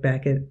having a look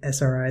back at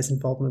SRI's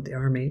involvement with the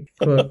Army.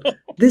 Quote,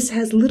 this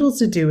has little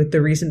to do with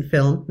the recent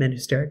film, Men Who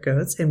Stare at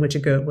Goats, in which a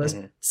goat was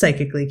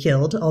psychically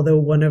killed, although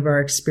one of our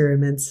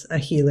experiments, a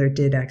healer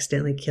did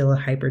accidentally kill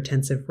a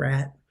hypertensive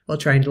rat while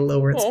trying to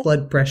lower its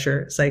blood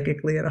pressure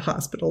psychically at a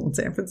hospital in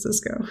San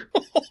Francisco.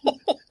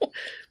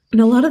 And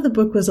a lot of the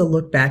book was a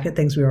look back at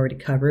things we already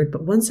covered,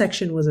 but one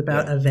section was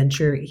about a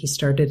venture he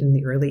started in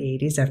the early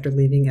 80s after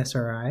leaving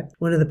SRI.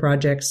 One of the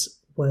projects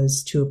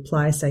was to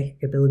apply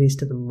psychic abilities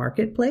to the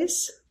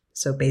marketplace.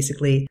 So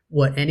basically,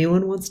 what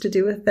anyone wants to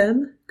do with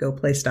them, go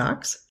play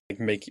stocks.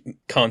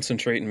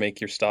 Concentrate and make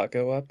your stock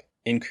go up,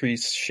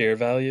 increase share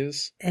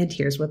values. And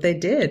here's what they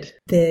did.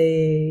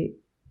 They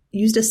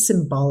used a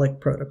symbolic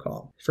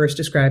protocol, first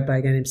described by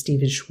a guy named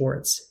Stephen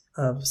Schwartz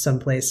of some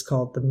place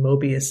called the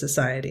Mobius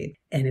Society.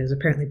 And it was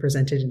apparently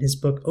presented in his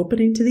book,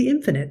 Opening to the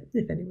Infinite,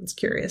 if anyone's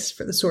curious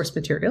for the source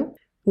material,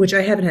 which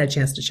I haven't had a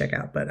chance to check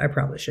out, but I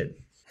probably should.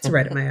 It's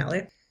right up my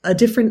alley. A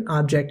different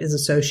object is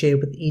associated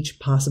with each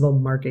possible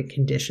market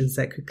conditions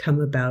that could come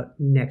about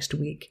next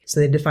week. So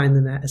they define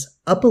them as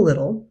up a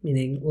little,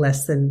 meaning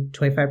less than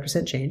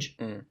 25% change,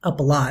 up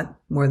a lot,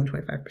 more than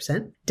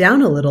 25%,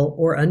 down a little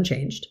or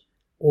unchanged,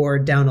 or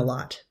down a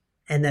lot.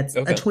 And that's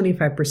a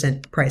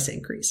 25% price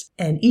increase.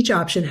 And each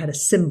option had a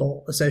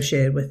symbol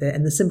associated with it,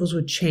 and the symbols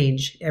would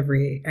change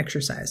every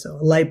exercise. So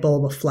a light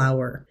bulb, a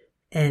flower,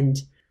 and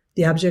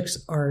the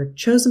objects are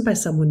chosen by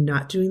someone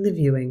not doing the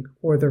viewing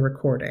or the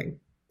recording.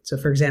 So,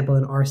 for example,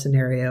 in our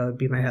scenario, it would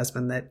be my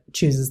husband that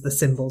chooses the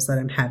symbols that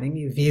I'm having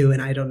you view,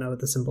 and I don't know what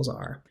the symbols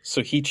are.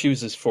 So he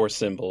chooses 4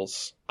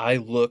 symbols. I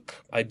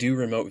do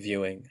remote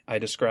viewing. I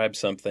describe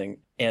something,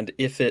 and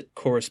if it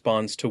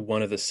corresponds to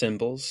one of the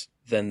symbols,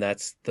 then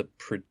that's the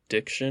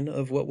prediction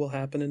of what will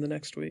happen in the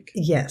next week?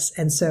 Yes,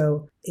 and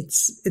so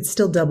it's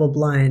still double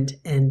blind,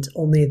 and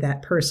only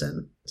that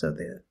person, so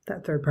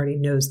that third party,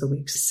 knows the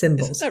week's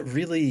symbols. Isn't that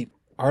really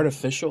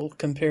artificial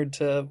compared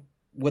to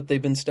what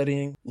they've been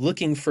studying?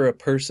 Looking for a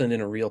person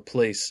in a real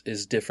place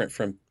is different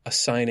from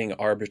assigning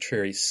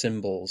arbitrary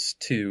symbols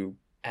to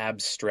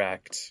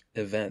abstract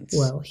events.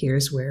 Well,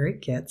 here's where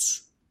it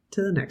gets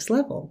to the next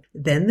level.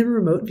 Then the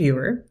remote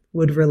viewer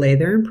would relay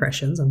their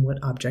impressions on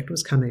what object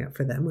was coming up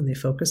for them when they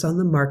focus on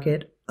the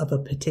market of a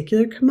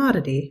particular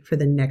commodity for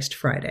the next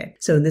Friday.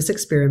 So in this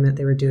experiment,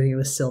 they were doing it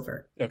with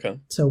silver. Okay.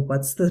 So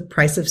what's the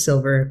price of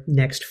silver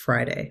next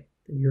Friday?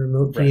 You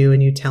remote view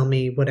and you tell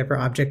me whatever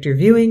object you're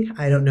viewing.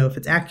 I don't know if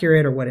it's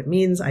accurate or what it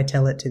means. I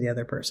tell it to the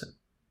other person.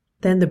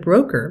 Then the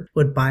broker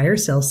would buy or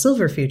sell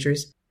silver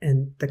futures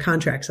and the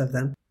contracts of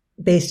them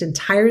based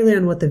entirely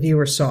on what the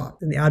viewer saw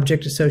and the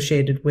object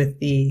associated with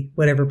the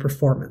whatever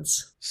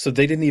performance. So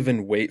they didn't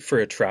even wait for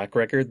a track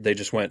record. They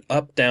just went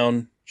up,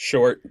 down,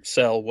 short,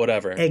 sell,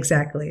 whatever.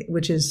 Exactly,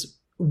 which is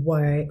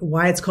why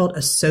it's called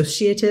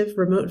associative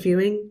remote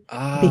viewing,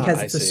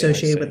 because it's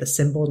associated with a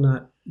symbol,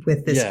 not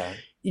with this. Yeah.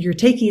 You're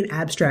taking an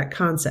abstract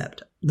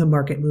concept, the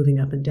market moving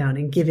up and down,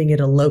 and giving it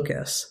a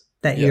locus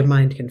that your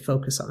mind can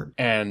focus on.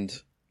 And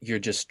you're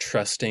just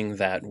trusting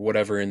that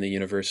whatever in the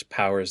universe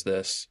powers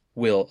this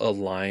will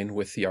align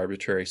with the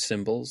arbitrary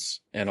symbols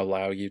and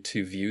allow you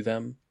to view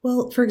them?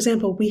 Well, for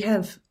example, we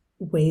have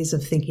ways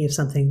of thinking of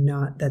something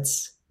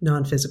that's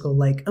non-physical,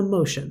 like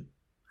emotion.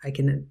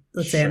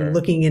 Let's say I'm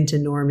looking into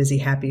Norm. Is he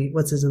happy?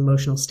 What's his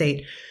emotional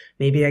state?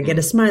 Maybe I get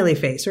a smiley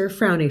face or a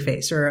frowny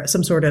face or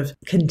some sort of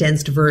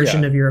condensed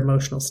version of your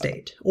emotional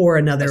state, or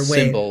another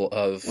way. Symbol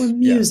of or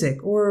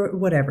music or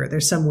whatever.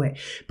 There's some way.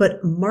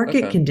 But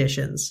market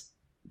conditions,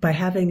 by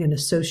having an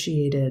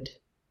associated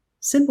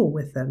symbol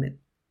with them,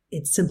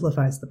 it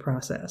simplifies the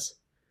process.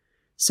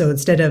 So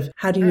instead of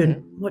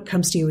what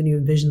comes to you when you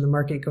envision the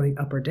market going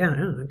up or down? I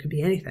don't know, it could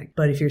be anything.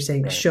 But if you're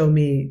saying, show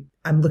me,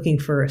 I'm looking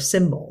for a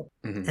symbol,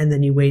 and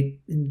then you wait,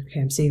 and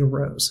I'm seeing a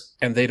rose.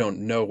 And they don't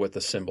know what the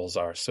symbols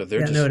are. So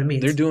they're know what it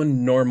means. They're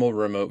doing normal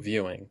remote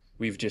viewing.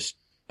 We've just,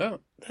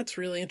 that's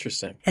really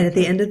interesting. And at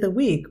the end of the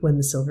week, when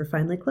the silver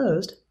finally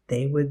closed,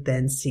 they would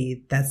then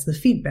see that's the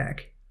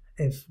feedback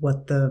of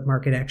what the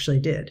market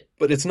actually did.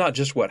 But it's not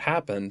just what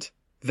happened.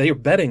 They're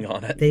betting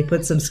on it. They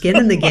put some skin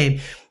in the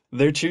game.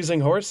 They're choosing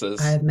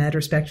horses. I have mad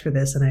respect for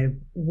this, and I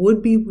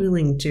would be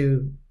willing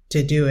to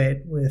do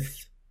it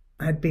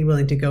I'd be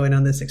willing to go in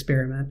on this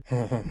experiment.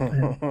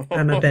 But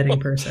I'm a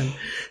betting person.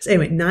 So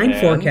anyway, 9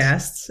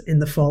 forecasts in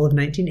the fall of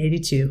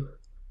 1982,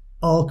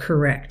 all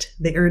correct.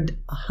 They earned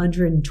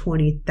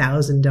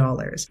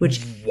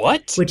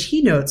 $120,000, which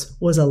he notes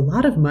was a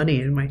lot of money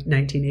in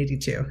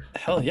 1982.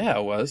 Hell yeah,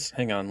 it was.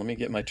 Hang on, let me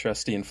get my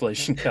trusty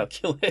inflation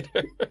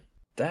calculator.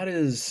 That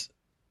is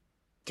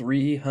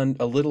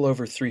a little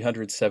over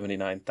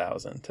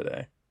 379,000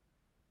 today.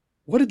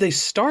 What did they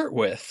start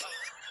with?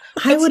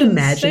 I would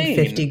imagine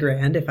 50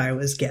 grand if I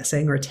was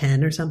guessing, or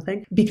 10 or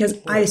something, because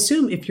I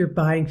assume if you're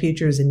buying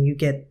futures and you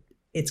get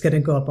it's going to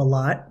go up a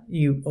lot,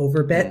 you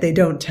overbet. They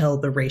don't tell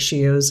the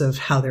ratios of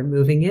how they're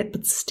moving it,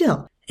 but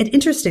still. And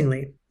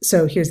interestingly,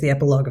 so here's the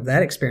epilogue of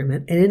that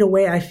experiment. And in a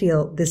way, I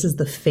feel this is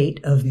the fate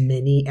of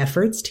many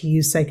efforts to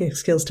use psychic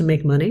skills to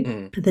make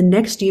money. The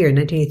next year,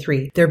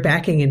 1983, their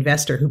backing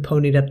investor who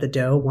ponied up the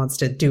dough wants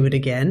to do it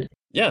again.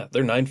 Yeah,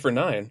 they're 9 for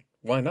 9.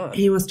 Why not? And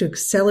he wants to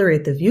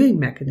accelerate the viewing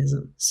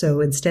mechanism.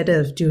 So instead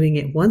of doing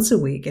it once a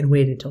week and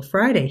wait until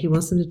Friday, he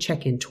wants them to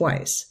check in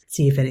twice,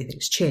 see if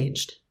anything's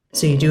changed.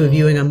 So you do a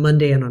viewing on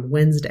Monday and on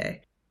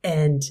Wednesday.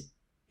 And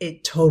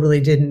it totally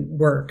didn't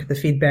work. The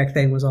feedback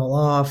thing was all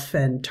off.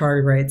 And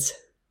Tari writes,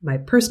 my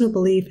personal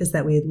belief is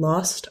that we had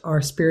lost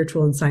our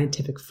spiritual and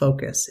scientific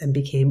focus and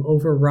became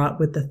overwrought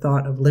with the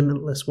thought of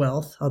limitless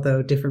wealth,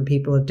 although different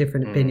people have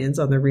different opinions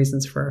on the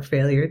reasons for our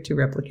failure to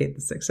replicate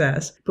the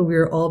success. But we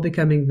were all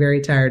becoming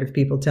very tired of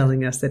people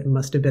telling us that it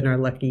must have been our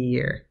lucky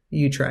year.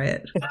 You try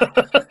it.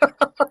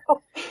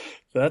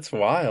 That's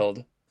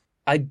wild.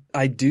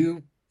 I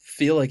do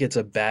feel like it's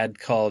a bad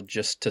call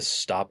just to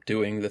stop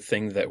doing the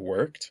thing that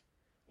worked.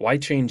 Why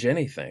change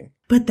anything?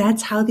 But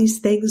that's how these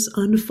things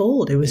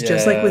unfold. It was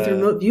just like with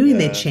remote viewing.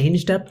 They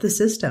changed up the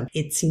system.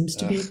 It seems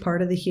to be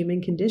part of the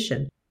human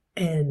condition.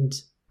 And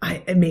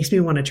it makes me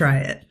want to try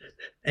it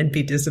and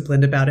be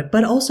disciplined about it.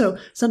 But also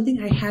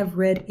something I have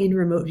read in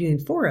remote viewing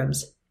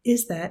forums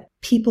is that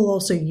people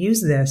also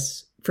use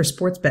this for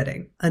sports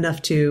betting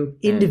enough to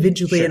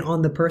individually and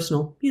on the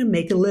personal,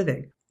 make a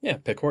living. Yeah,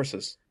 pick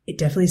horses. It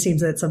definitely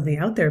seems that it's something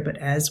out there. But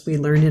as we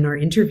learned in our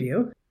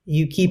interview,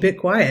 you keep it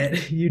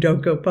quiet. You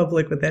don't go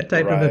public with that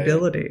type of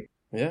ability.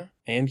 Yeah,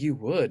 and you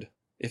would.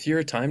 If you're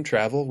a time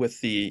travel with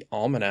the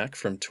almanac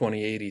from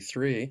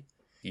 2083,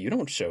 you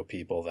don't show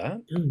people that.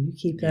 Oh, you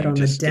keep that on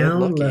the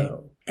down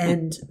low.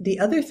 And the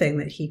other thing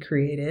that he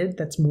created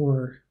that's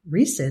more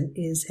recent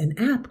is an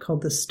app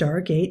called the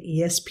Stargate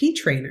ESP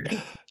Trainer.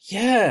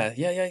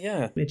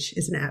 Yeah. Which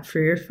is an app for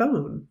your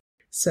phone.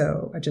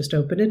 So I just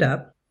opened it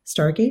up.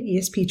 Stargate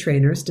ESP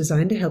Trainer is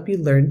designed to help you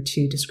learn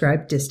to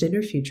describe distant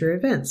or future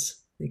events.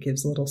 It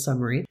gives a little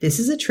summary. This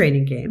is a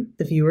training game.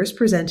 The viewer is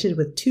presented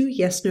with 2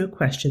 yes-no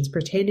questions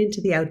pertaining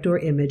to the outdoor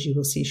image you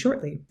will see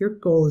shortly. Your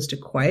goal is to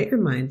quiet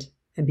your mind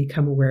and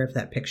become aware of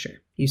that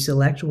picture. You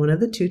select one of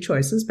the 2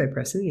 choices by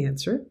pressing the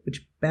answer,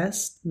 which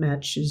best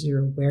matches your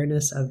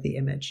awareness of the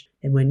image.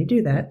 And when you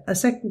do that, a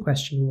second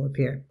question will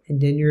appear,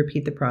 and then you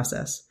repeat the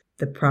process.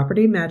 The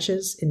property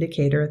matches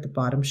indicator at the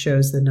bottom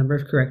shows the number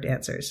of correct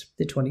answers,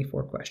 the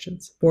 24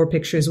 questions. 4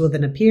 pictures will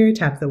then appear.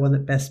 Tap the one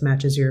that best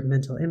matches your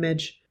mental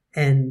image.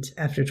 And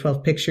after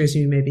 12 pictures,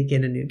 you may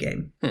begin a new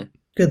game.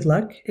 Good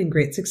luck and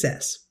great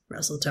success.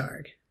 Russell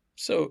Targ.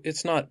 So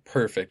it's not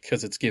perfect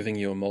because it's giving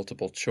you a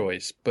multiple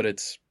choice, but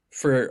it's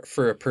for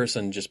a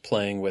person just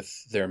playing with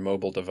their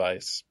mobile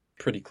device,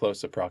 pretty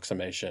close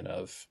approximation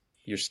of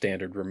your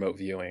standard remote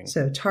viewing.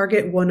 So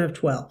target 1 of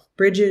 12.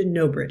 Bridges,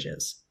 no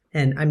bridges.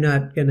 And I'm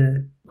not going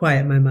to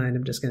quiet my mind.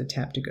 I'm just going to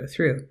tap to go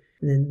through.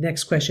 And then the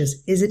next question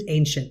is it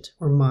ancient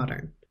or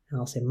modern? And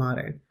I'll say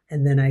modern.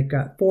 And then I've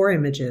got 4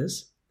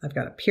 images. I've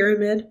got a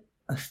pyramid,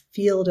 a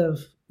field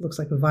of, looks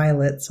like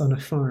violets on a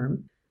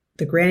farm,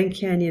 the Grand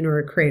Canyon or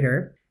a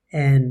crater,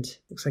 and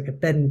looks like a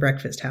bed and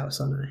breakfast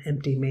house on an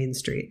empty main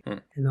street.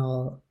 And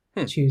I'll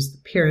choose the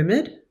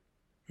pyramid.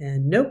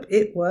 And nope,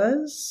 it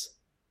was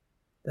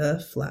the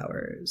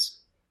flowers.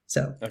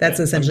 So that's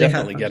essentially I'm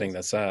definitely getting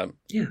this app.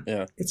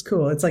 Yeah. It's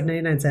cool. It's like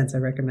 99 cents. I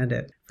recommend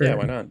it. Why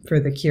not?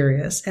 For the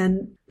curious.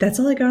 And that's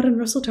all I got on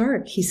Russell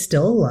Targ. He's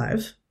still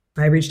alive.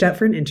 I reached out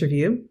for an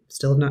interview.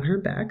 Still have not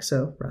heard back.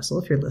 So,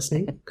 Russell, if you're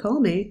listening, call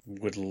me.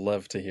 Would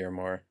love to hear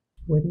more.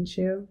 Wouldn't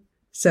you?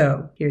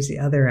 So, here's the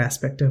other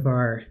aspect of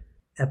our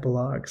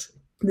epilogues.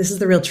 This is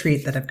the real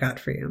treat that I've got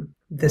for you.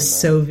 The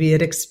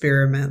Soviet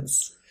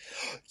experiments.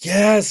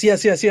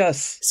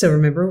 Yes. So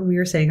remember when we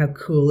were saying how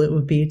cool it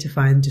would be to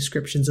find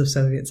descriptions of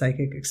Soviet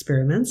psychic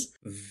experiments?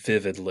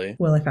 Vividly.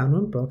 Well, I found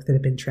one book that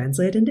had been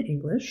translated into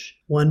English,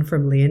 one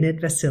from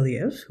Leonid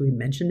Vasilyev, who we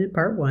mentioned in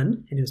part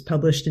 1, and it was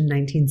published in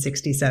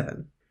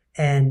 1967.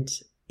 And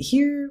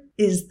here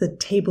is the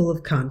table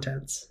of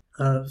contents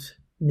of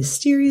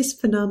mysterious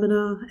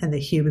phenomena and the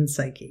human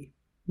psyche.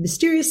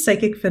 Mysterious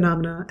psychic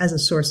phenomena as a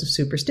source of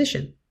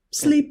superstition,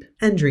 sleep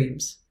and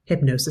dreams.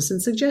 Hypnosis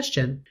and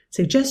suggestion.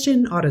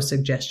 Suggestion,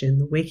 autosuggestion,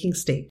 the waking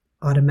state.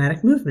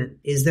 Automatic movement.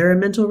 Is there a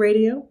mental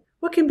radio?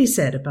 What can be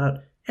said about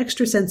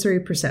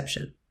extrasensory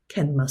perception?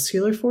 Can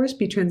muscular force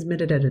be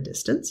transmitted at a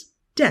distance?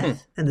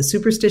 Death and the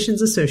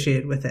superstitions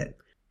associated with it.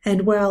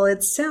 And while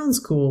it sounds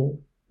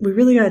cool, we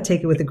really got to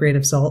take it with a grain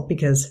of salt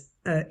because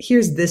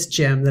here's this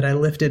gem that I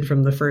lifted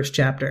from the first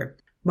chapter.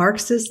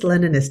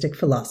 Marxist-Leninistic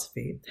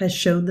philosophy has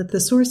shown that the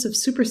source of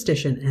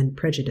superstition and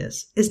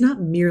prejudice is not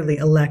merely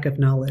a lack of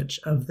knowledge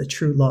of the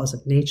true laws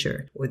of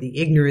nature or the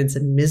ignorance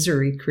and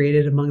misery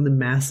created among the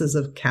masses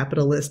of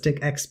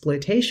capitalistic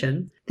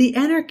exploitation. The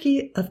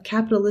anarchy of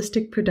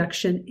capitalistic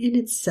production in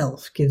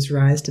itself gives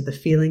rise to the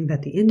feeling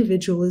that the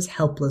individual is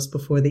helpless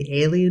before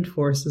the alien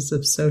forces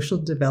of social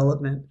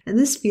development, and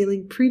this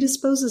feeling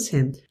predisposes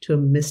him to a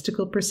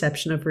mystical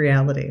perception of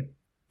reality.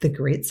 The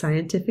great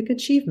scientific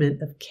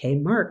achievement of K.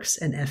 Marx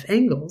and F.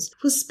 Engels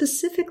was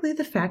specifically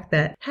the fact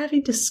that,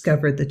 having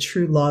discovered the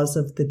true laws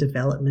of the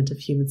development of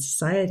human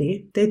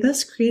society, they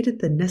thus created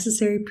the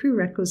necessary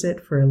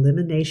prerequisite for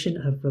elimination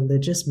of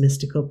religious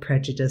mystical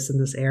prejudice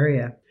in this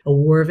area. A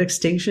war of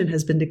extinction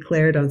has been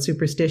declared on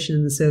superstition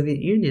in the Soviet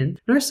Union,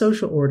 and our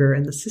social order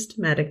and the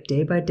systematic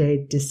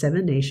day-by-day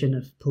dissemination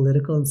of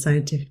political and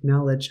scientific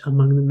knowledge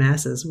among the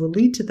masses will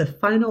lead to the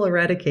final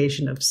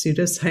eradication of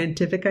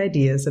pseudoscientific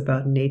ideas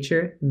about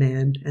nature,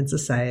 man, and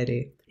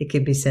society. It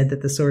can be said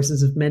that the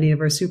sources of many of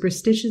our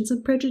superstitions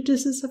and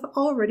prejudices have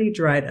already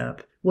dried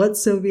up. What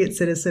Soviet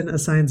citizen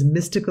assigns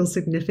mystical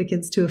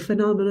significance to a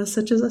phenomena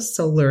such as a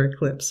solar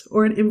eclipse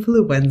or an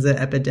influenza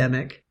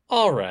epidemic?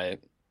 All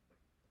right.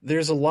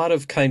 There's a lot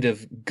of kind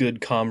of good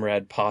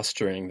comrade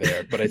posturing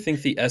there, but I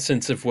think the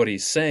essence of what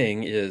he's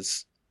saying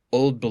is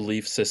old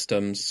belief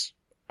systems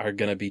are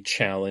going to be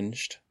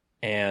challenged,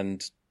 and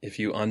if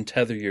you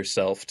untether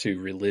yourself to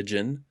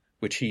religion,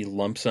 which he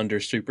lumps under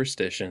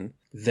superstition,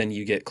 then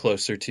you get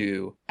closer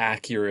to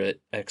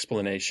accurate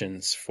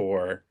explanations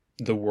for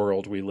the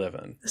world we live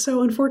in.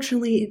 So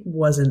unfortunately, it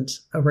wasn't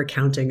a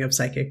recounting of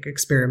psychic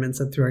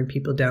experiments and throwing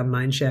people down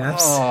mine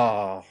shafts.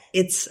 Oh.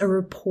 It's a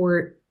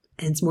report.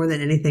 And it's more than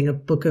anything a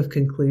book of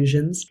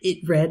conclusions.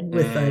 It read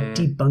with a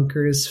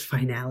debunker's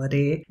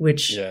finality,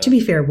 which, to be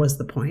fair, was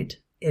the point.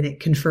 And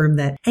it confirmed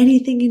that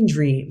anything in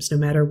dreams, no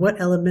matter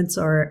what elements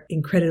are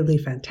incredibly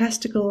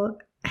fantastical,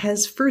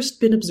 has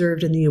first been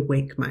observed in the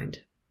awake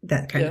mind.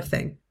 That kind of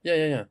thing.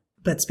 Yeah.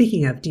 But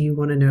speaking of, do you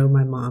want to know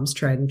my mom's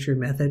tried and true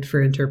method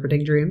for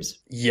interpreting dreams?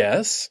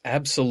 Yes,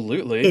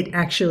 absolutely. It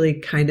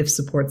actually kind of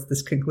supports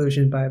this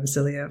conclusion by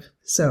Vasilyev.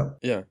 So,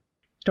 I'd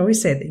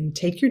always say that you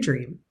take your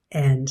dream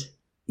and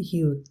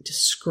you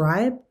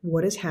describe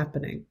what is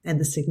happening and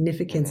the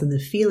significance and the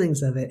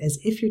feelings of it as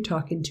if you're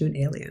talking to an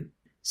alien.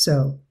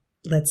 So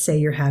let's say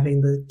you're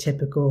having the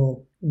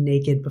typical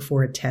naked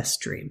before a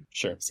test dream.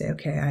 Sure. Say,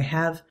 okay,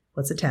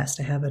 what's a test?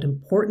 I have an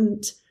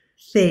important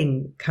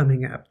thing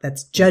coming up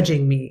that's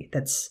judging me.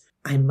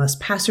 I must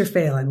pass or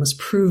fail. I must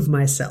prove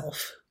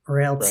myself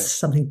or else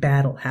something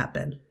bad will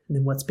happen. And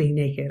then what's being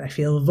naked? I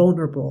feel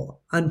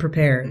vulnerable,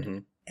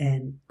 unprepared.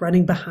 And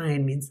running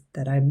behind means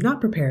that I'm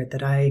not prepared,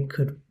 that I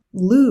could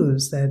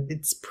lose, that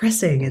it's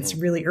pressing, it's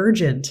really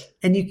urgent.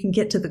 And you can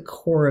get to the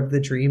core of the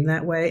dream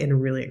that way in a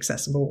really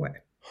accessible way.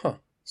 Huh.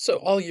 So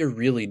all you're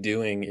really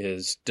doing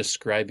is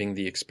describing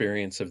the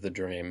experience of the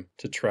dream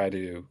to try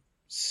to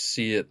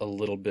see it a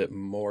little bit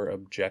more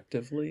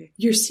objectively?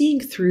 You're seeing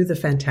through the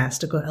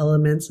fantastical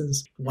elements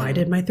as why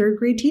did my third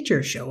grade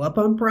teacher show up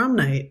on prom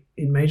night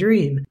in my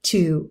dream,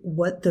 to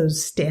what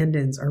those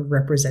stand-ins are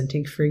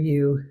representing for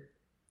you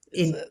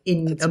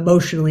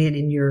emotionally and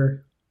in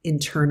your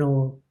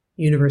internal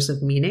universe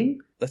of meaning.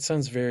 That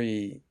sounds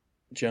very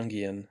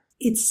Jungian.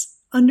 It's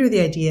under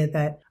the idea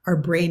that our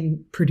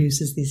brain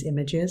produces these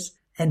images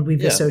and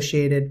we've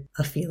associated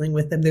a feeling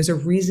with them. There's a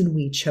reason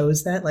we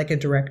chose that, like a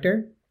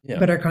director. Yeah.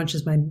 But our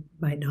conscious mind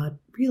might not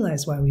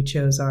realize why we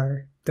chose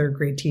our third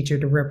grade teacher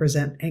to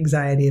represent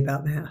anxiety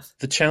about math.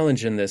 The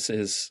challenge in this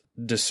is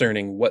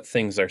discerning what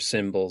things are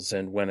symbols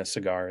and when a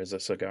cigar is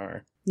a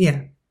cigar.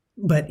 Yeah,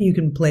 but you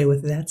can play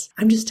with that.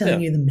 I'm just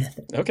telling you the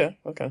method. Okay.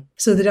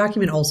 So the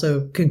document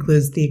also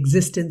concludes the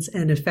existence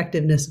and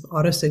effectiveness of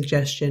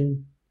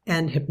autosuggestion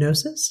and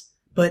hypnosis,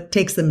 but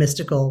takes the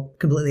mystical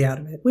completely out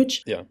of it,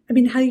 which, I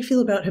mean, how do you feel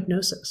about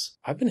hypnosis?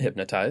 I've been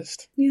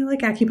hypnotized. Like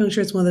acupuncture,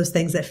 it's one of those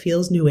things that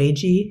feels new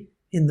agey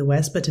in the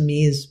West, but to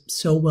me is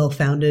so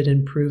well-founded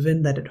and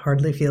proven that it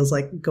hardly feels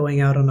like going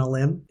out on a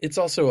limb. It's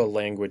also a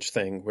language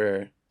thing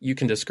where you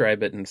can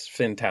describe it in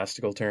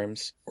fantastical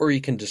terms, or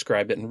you can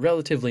describe it in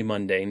relatively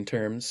mundane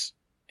terms,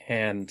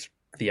 and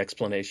the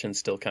explanation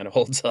still kind of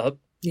holds up.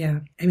 Yeah.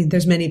 I mean,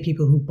 there's many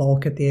people who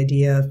balk at the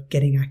idea of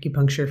getting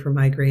acupuncture for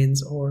migraines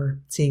or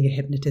seeing a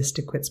hypnotist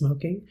to quit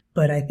smoking.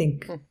 But I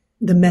think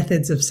the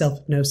methods of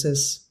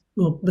self-hypnosis,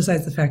 well,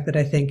 besides the fact that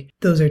I think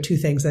those are two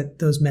things that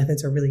those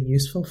methods are really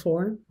useful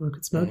for, one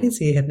quit smoking,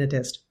 see a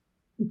hypnotist.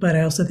 But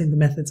I also think the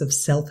methods of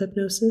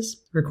self-hypnosis,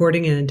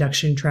 recording an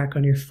induction track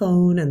on your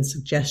phone and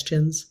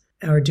suggestions,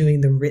 or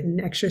doing the written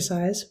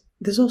exercise,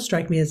 this all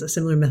strike me as a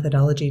similar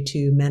methodology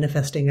to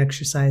manifesting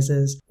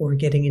exercises or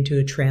getting into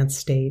a trance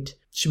state,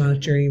 shamanic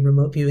journey,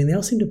 remote viewing. They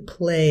all seem to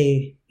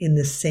play in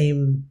the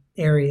same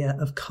area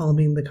of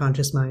calming the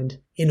conscious mind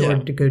in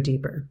order to go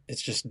deeper.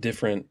 It's just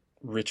different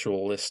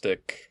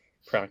ritualistic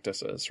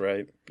practices,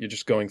 right? You're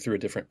just going through a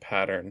different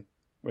pattern,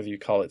 whether you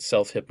call it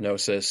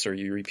self-hypnosis or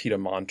you repeat a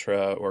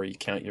mantra or you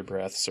count your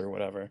breaths or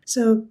whatever.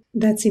 So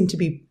that seemed to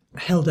be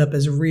held up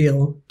as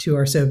real to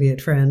our Soviet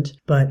friend,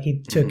 but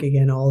he took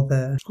again all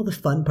the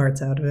fun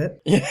parts out of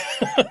it. Yeah.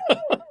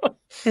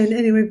 And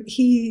anyway,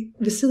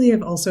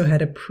 Vasiliev also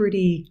had a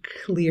pretty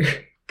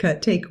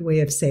clear-cut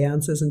takeaway of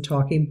seances and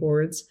talking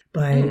boards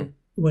by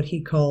what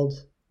he called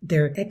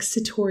their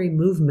excitatory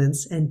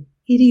movements and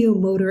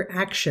ideomotor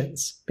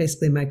actions,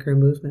 basically micro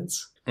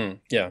movements.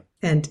 Yeah.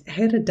 And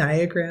had a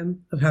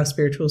diagram of how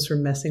spirituals were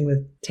messing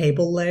with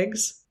table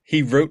legs.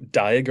 He wrote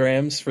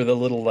diagrams for the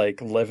little,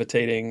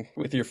 levitating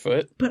with your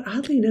foot. But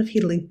oddly enough, he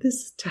linked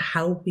this to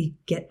how we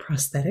get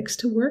prosthetics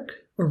to work,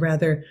 or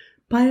rather,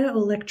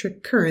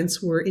 bioelectric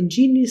currents were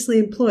ingeniously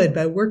employed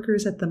by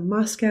workers at the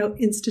Moscow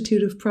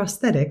Institute of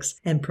Prosthetics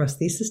and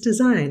Prosthesis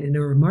Design in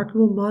a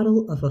remarkable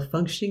model of a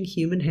functioning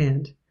human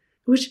hand.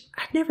 Which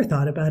I've never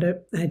thought about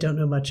it. I don't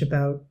know much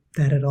about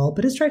that at all,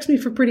 but it strikes me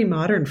for pretty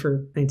modern for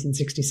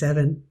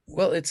 1967.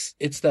 Well,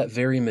 it's that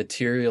very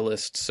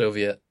materialist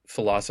Soviet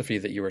philosophy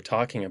that you were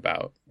talking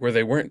about, where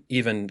they weren't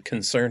even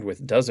concerned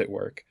with does it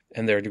work,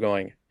 and they're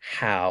going,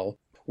 how?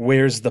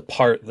 Where's the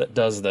part that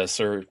does this?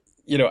 Or,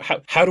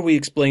 how do we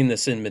explain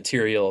this in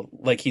material,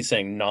 like he's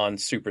saying,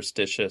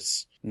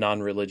 non-superstitious,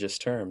 non-religious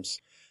terms?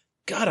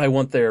 God, I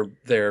want their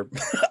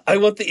I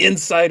want the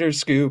insider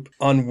scoop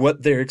on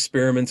what their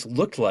experiments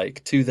looked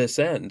like to this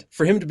end.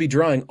 For him to be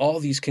drawing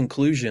all these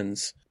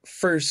conclusions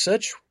for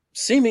such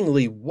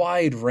seemingly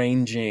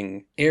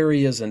wide-ranging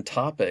areas and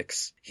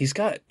topics, he's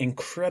got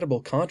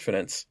incredible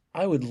confidence.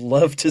 I would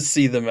love to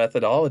see the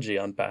methodology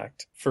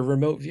unpacked for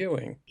remote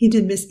viewing. He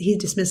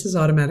dismisses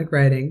automatic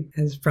writing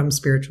as from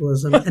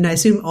spiritualism, and I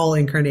assume all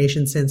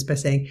incarnation since, by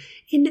saying,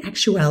 in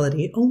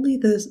actuality, only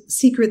the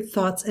secret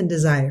thoughts and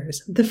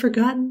desires, the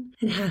forgotten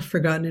and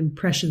half-forgotten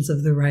impressions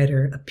of the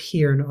writer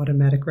appear in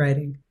automatic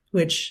writing.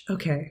 Which,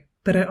 okay,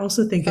 but I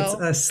also think it's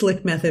a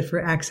slick method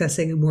for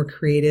accessing a more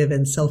creative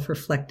and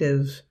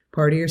self-reflective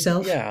part of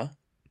yourself. Yeah.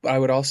 I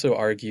would also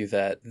argue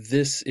that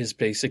this is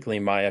basically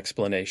my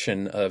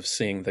explanation of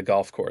seeing the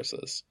golf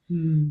courses.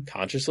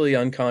 Consciously,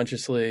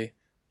 unconsciously,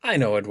 I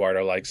know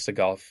Eduardo likes to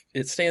golf.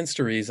 It stands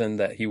to reason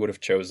that he would have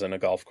chosen a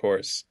golf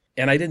course.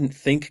 And I didn't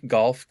think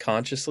golf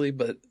consciously,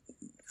 but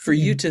For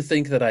you to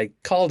think that I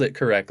called it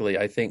correctly,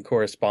 I think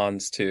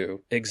corresponds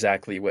to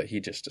exactly what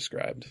he just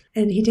described.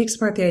 And he takes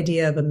apart the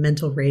idea of a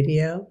mental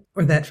radio,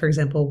 or that, for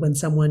example, when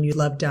someone you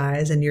love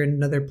dies and you're in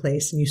another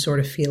place and you sort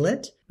of feel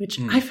it, which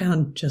I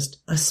found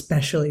just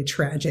especially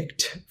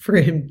tragic for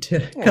him to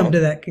come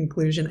to that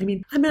conclusion. I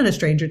mean, I'm not a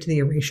stranger to the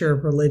erasure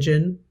of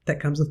religion that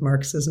comes with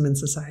Marxism in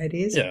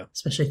societies,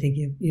 especially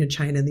thinking of,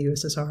 China and the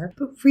USSR.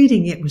 But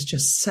reading it was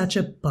just such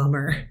a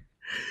bummer.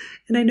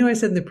 And I know I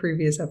said in the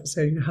previous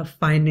episode, how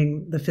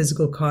finding the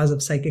physical cause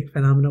of psychic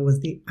phenomena was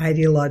the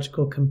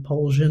ideological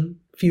compulsion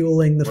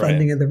fueling the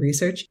funding of the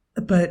research.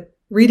 But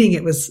reading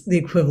it was the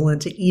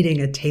equivalent to eating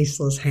a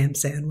tasteless ham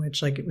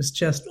sandwich. Like, it was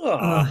just...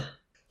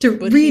 to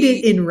read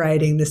it in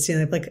writing, this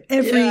like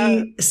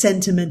every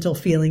sentimental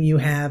feeling you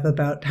have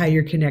about how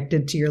you're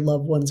connected to your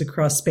loved ones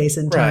across space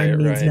and time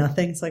means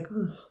nothing. It's like,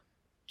 oh,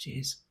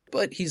 geez.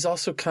 But he's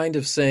also kind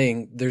of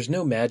saying there's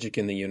no magic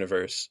in the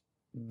universe.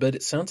 But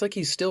it sounds like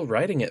he's still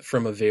writing it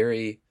from a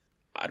very,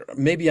 I don't know,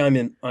 maybe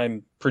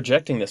I'm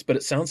projecting this, but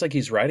it sounds like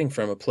he's writing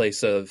from a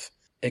place of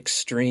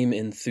extreme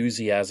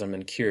enthusiasm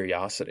and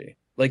curiosity.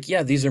 Like,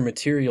 yeah, these are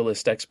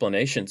materialist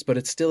explanations, but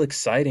it's still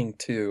exciting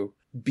to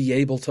be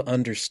able to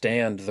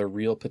understand the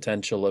real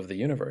potential of the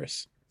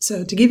universe.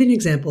 So to give you an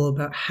example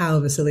about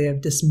how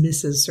Vasiliev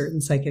dismisses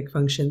certain psychic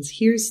functions,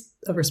 here's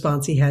a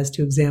response he has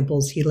to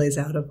examples he lays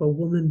out of a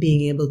woman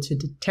being able to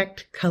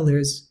detect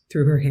colors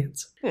through her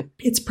hands.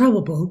 It's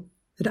probable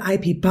that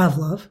I.P.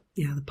 Pavlov,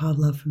 the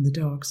Pavlov from the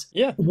dogs,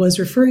 was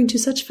referring to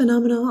such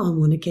phenomena on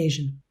one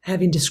occasion.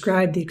 Having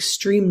described the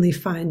extremely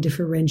fine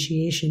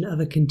differentiation of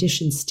a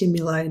conditioned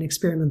stimuli in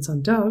experiments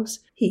on dogs,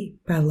 he,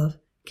 Pavlov,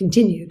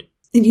 continued,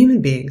 in human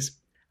beings,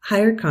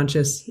 higher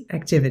conscious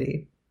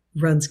activity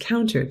runs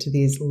counter to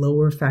these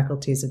lower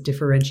faculties of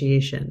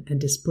differentiation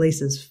and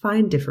displaces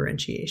fine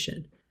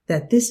differentiation.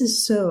 That this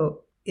is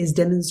so is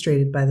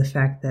demonstrated by the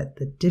fact that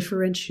the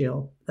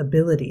differential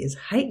ability is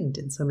heightened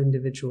in some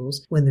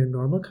individuals when their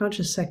normal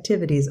conscious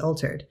activity is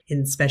altered.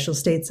 In special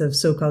states of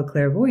so-called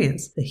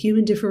clairvoyance, the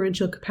human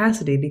differential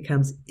capacity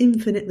becomes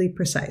infinitely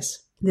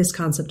precise. This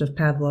concept of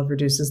Pavlov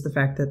reduces the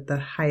fact that the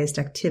highest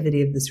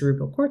activity of the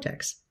cerebral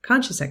cortex,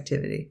 conscious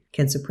activity,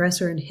 can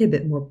suppress or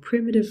inhibit more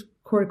primitive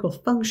cortical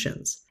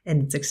functions,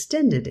 and it's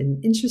extended in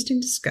an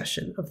interesting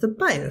discussion of the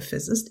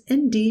biophysicist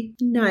N.D.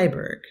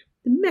 Nyberg.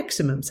 The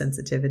maximum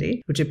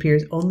sensitivity, which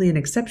appears only in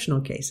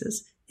exceptional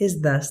cases,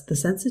 is thus the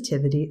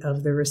sensitivity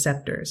of the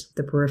receptors,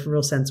 the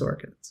peripheral sense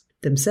organs,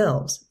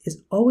 themselves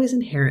is always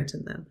inherent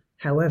in them.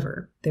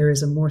 However, there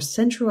is a more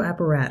central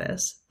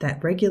apparatus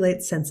that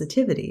regulates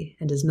sensitivity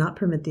and does not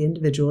permit the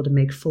individual to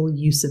make full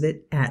use of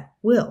it at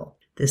will.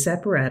 This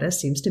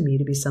apparatus seems to me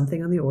to be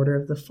something on the order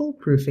of the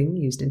foolproofing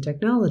used in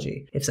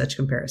technology, if such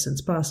comparison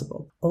is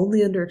possible.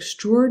 Only under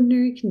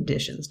extraordinary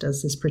conditions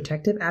does this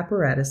protective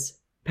apparatus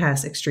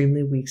pass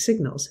extremely weak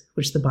signals,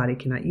 which the body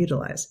cannot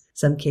utilize.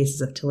 Some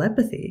cases of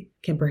telepathy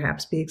can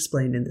perhaps be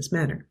explained in this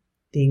manner.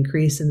 The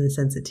increase in the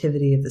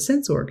sensitivity of the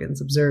sense organs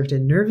observed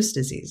in nervous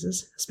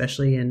diseases,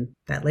 especially in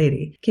that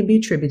lady, can be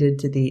attributed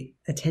to the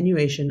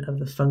attenuation of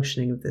the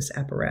functioning of this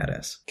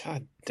apparatus.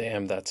 God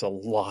damn, that's a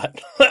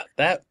lot.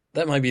 That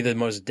might be the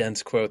most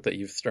dense quote that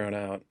you've thrown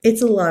out.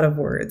 It's a lot of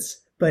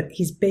words, but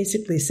he's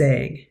basically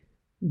saying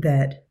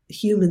that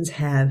humans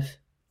have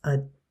a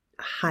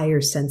higher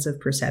sense of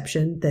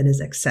perception than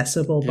is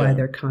accessible by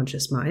their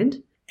conscious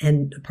mind.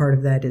 And a part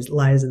of that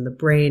lies in the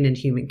brain and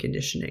human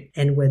conditioning.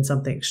 And when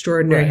something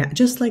extraordinary,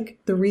 just like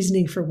the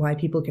reasoning for why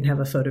people can have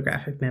a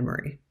photographic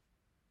memory,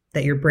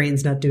 that your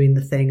brain's not doing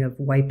the thing of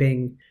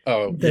wiping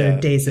the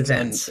day's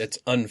events. It's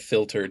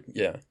unfiltered.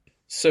 Yeah.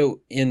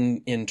 So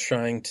in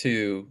trying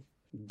to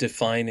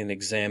define and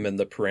examine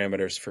the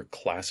parameters for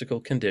classical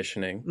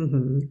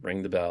conditioning,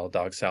 ring the bell,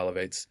 dog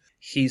salivates,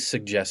 he's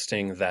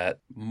suggesting that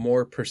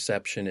more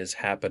perception is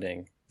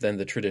happening than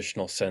the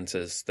traditional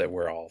senses that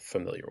we're all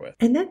familiar with.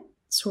 And that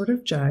sort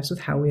of jives with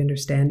how we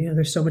understand,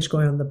 there's so much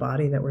going on in the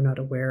body that we're not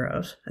aware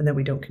of and that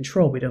we don't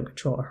control. We don't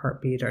control our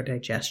heartbeat, our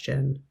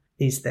digestion,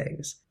 these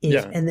things.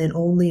 And then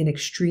only in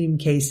extreme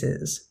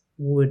cases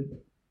would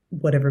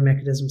whatever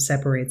mechanism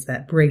separates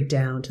that break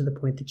down to the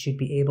point that you'd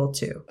be able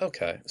to.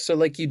 Okay. So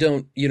like you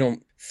don't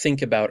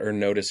think about or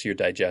notice your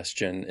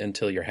digestion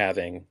until you're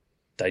having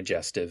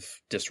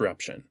digestive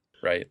disruption,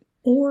 right?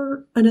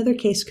 Or another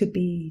case could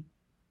be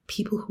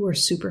people who are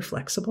super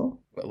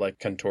flexible. Like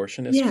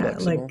contortionist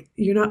flexible? Like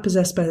you're not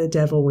possessed by the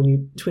devil when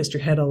you twist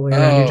your head all the way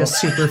around. You're just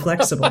super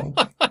flexible.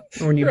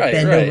 Or when you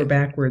bend over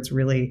backwards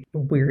really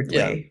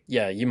weirdly.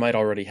 Yeah, you might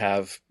already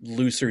have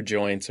looser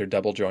joints or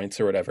double joints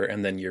or whatever,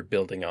 and then you're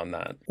building on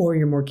that. Or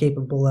you're more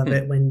capable of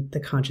it when the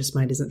conscious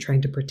mind isn't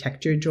trying to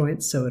protect your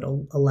joints, so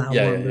it'll allow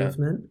more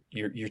movement.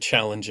 You're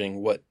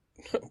challenging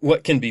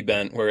what can be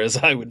bent, whereas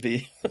I would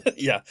be,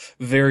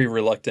 very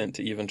reluctant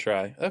to even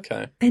try.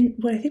 Okay. And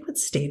what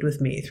stayed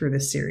with me through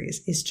this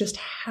series is just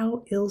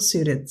how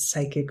ill-suited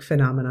psychic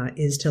phenomena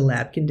is to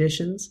lab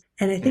conditions.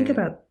 And I think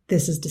about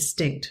this as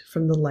distinct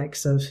from the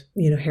likes of,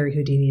 Harry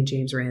Houdini and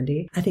James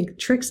Randi. I think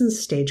tricks and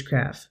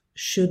stagecraft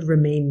should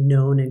remain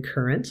known and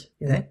current,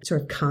 that sort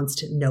of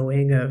constant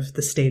knowing of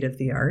the state of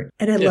the art.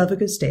 And I love a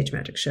good stage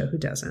magic show. Who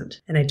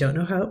doesn't? And I don't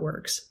know how it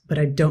works, but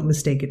I don't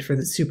mistake it for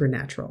the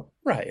supernatural.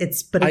 Right.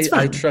 It's fun.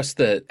 I trust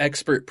that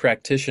expert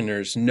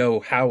practitioners know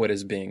how it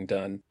is being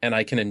done, and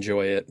I can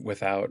enjoy it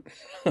without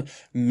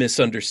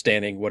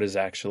misunderstanding what is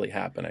actually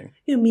happening.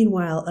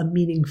 Meanwhile, a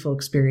meaningful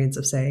experience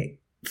of, say,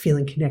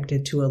 feeling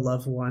connected to a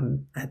loved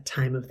one at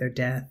time of their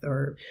death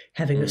or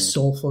having a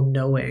soulful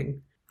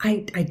knowing.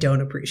 I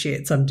don't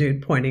appreciate some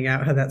dude pointing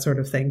out how that sort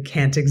of thing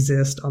can't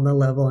exist on the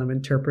level I'm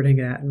interpreting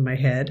it at in my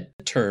head.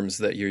 The terms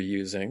that you're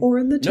using. Or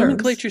in the terms.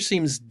 Nomenclature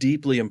seems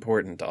deeply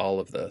important to all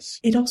of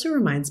this. It also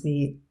reminds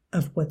me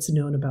of what's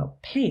known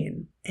about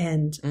pain.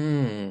 And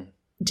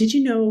did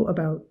you know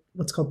about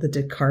what's called the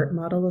Descartes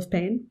model of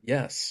pain?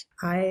 Yes.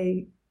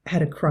 I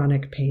had a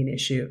chronic pain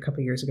issue a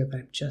couple years ago that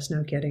I'm just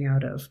now getting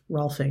out of.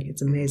 Rolfing,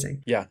 it's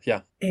amazing. Yeah.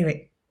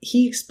 Anyway,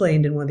 he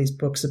explained in one of these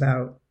books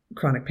about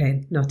chronic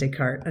pain, not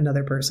Descartes,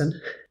 another person,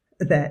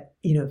 that,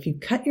 if you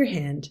cut your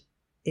hand,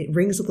 it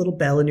rings a little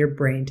bell in your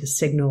brain to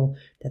signal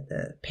that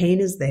the pain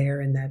is there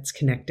and that's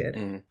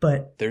connected.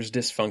 But there's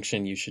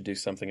dysfunction, you should do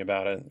something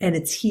about it. And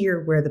it's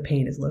here where the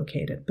pain is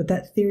located. But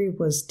that theory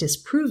was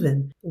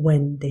disproven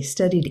when they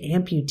studied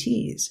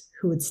amputees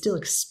who would still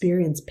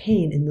experience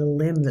pain in the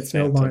limb that's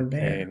no longer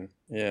there.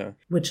 Yeah.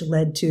 Which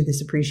led to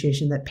this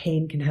appreciation that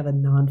pain can have a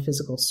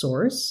non-physical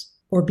source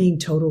or being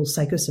total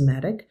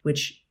psychosomatic,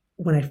 which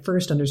when I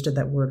first understood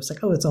that word, it was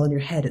like, oh, it's all in your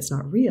head. It's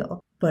not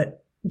real.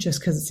 But just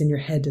because it's in your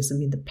head doesn't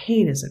mean the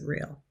pain isn't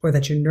real or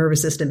that your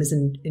nervous system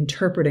isn't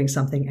interpreting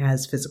something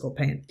as physical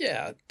pain.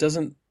 Yeah.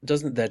 Doesn't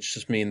that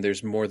just mean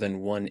there's more than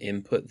one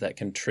input that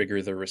can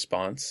trigger the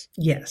response?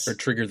 Yes. Or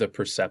trigger the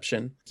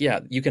perception?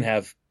 Yeah. You can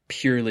have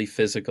purely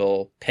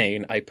physical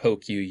pain. I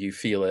poke you, you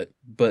feel it.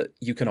 But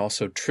you can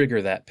also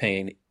trigger that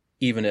pain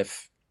even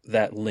if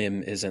that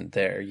limb isn't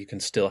there. You can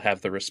still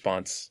have the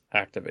response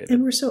activated.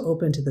 And we're so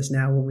open to this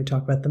now when we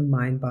talk about the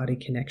mind-body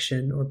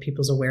connection or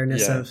people's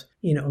awareness of,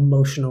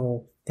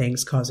 emotional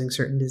things causing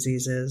certain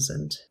diseases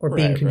or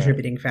being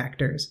contributing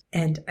factors.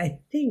 And I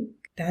think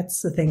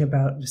that's the thing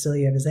about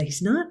Vasilyev is that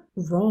he's not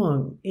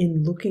wrong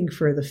in looking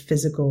for the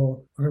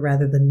physical or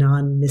rather the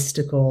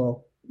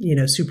non-mystical,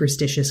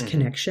 superstitious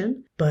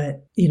connection.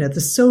 But, the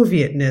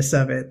Sovietness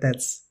of it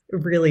that's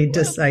really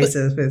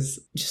decisive is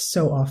just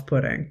so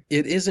off-putting.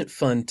 It isn't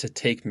fun to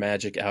take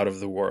magic out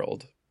of the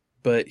world,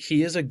 but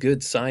he is a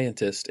good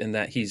scientist in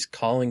that he's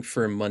calling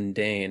for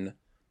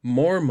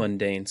more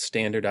mundane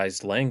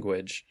standardized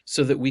language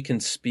so that we can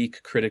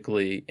speak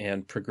critically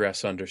and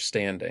progress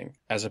understanding,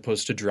 as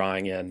opposed to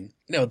drawing in.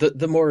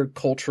 The more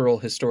cultural,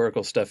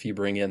 historical stuff you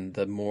bring in,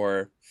 the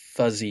more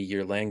fuzzy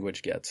your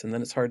language gets, and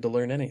then it's hard to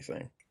learn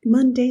anything.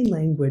 Mundane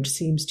language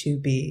seems to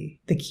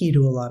be the key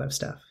to a lot of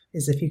stuff.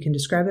 Is if you can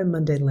describe it in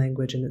mundane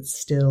language and it's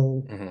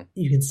still,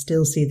 you can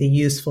still see the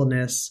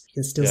usefulness, you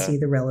can still see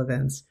the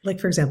relevance. Like,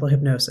 for example,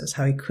 hypnosis,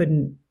 how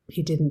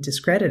he didn't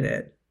discredit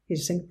it. He's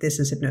just saying, this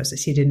is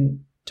hypnosis. He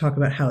didn't talk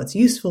about how it's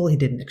useful. He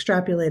didn't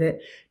extrapolate it.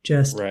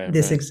 Just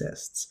this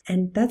exists.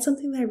 And that's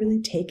something that I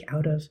really take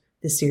out of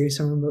the series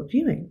on remote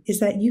viewing,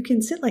 is that you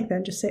can sit like that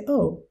and just say,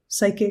 oh,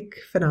 psychic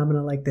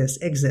phenomena like this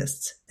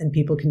exists and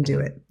people can do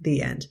it,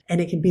 the end.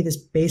 And it can be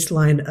this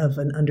baseline of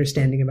an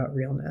understanding about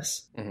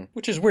realness.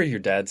 Which is where your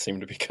dad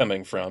seemed to be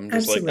coming from.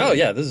 Just Absolutely. Like, oh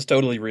yeah, this is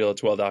totally real.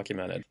 It's well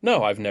documented.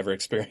 No, I've never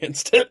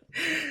experienced it.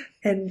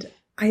 And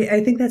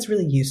I think that's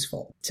really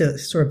useful to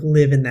sort of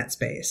live in that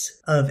space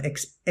of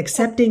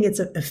accepting its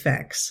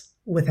effects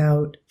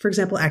without, for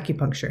example,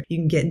 acupuncture. You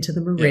can get into the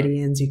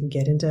meridians, you can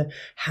get into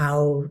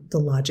how the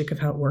logic of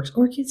how it works,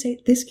 or you can say,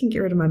 this can get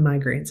rid of my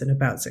migraines in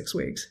about 6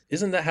 weeks.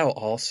 Isn't that how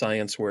all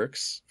science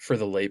works for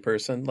the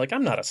layperson? Like,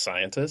 I'm not a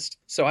scientist,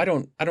 so I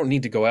don't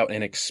need to go out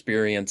and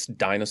experience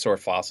dinosaur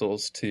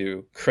fossils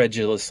to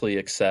credulously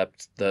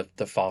accept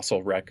the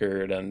fossil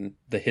record and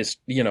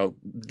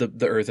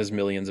the earth is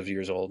millions of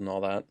years old and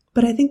all that.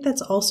 But I think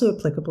that's also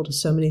applicable to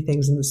so many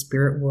things in the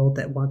spirit world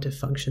that want to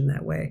function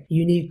that way.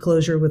 You need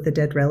closure with a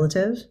dead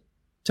relative,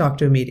 talk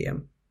to a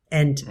medium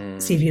and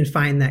see if you can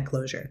find that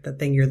closure, that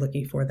thing you're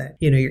looking for, that,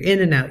 you're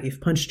in and out, you've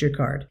punched your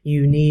card.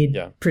 You need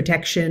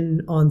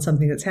protection on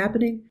something that's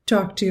happening,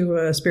 talk to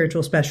a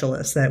spiritual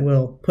specialist that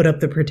will put up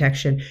the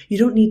protection. You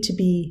don't need to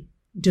be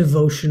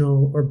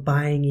devotional or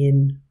buying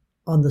in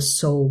on the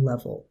soul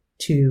level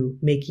to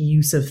make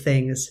use of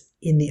things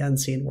in the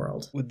unseen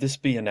world. Would this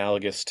be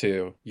analogous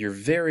to you're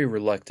very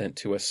reluctant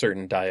to a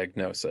certain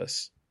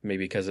diagnosis,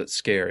 maybe because it's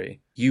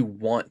scary? You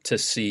want to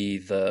see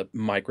the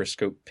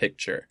microscope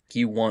picture.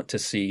 You want to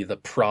see the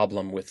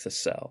problem with the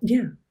cell.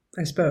 Yeah,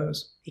 I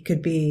suppose. It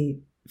could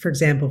be, for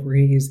example, if we're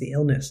going to use the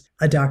illness,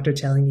 a doctor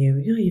telling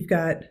you, you've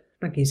got, I'm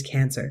not going to use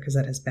cancer because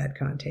that has bad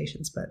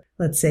connotations, but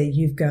let's say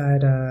you've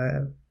got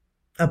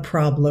a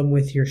problem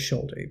with your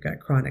shoulder. You've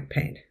got chronic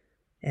pain.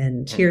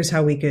 And here's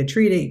how we could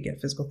treat it. You get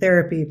physical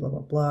therapy, blah, blah,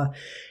 blah.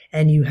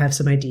 And you have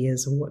some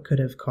ideas of what could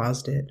have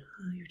caused it.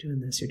 Oh, you're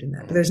doing this, you're doing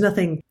that. But there's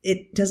nothing,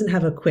 it doesn't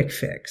have a quick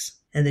fix.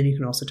 And then you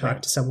can also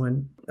talk to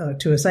someone,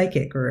 to a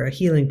psychic or a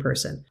healing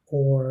person,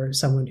 or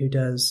someone who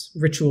does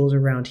rituals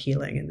around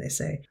healing. And they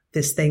say,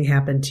 this thing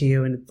happened to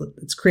you and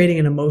it's creating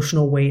an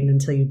emotional weight. And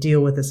until you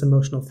deal with this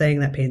emotional thing,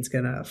 that pain's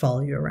going to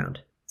follow you around.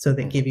 So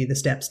they give you the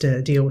steps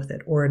to deal with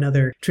it. Or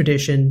another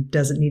tradition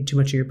doesn't need too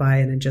much of your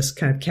buy-in and just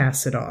kind of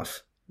casts it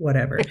off.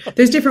 Whatever.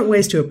 There's different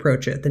ways to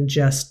approach it than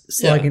just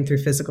slugging through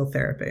physical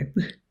therapy,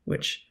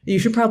 which you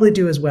should probably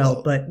do as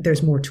well, but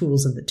there's more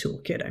tools in the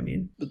toolkit, I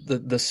mean.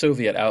 The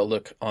Soviet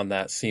outlook on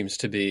that seems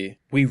to be,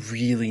 we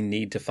really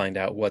need to find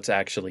out what's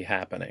actually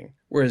happening.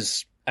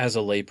 Whereas as a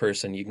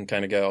layperson, you can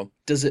kind of go,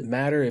 does it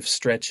matter if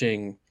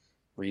stretching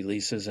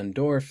releases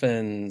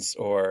endorphins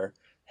or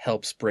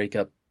helps break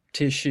up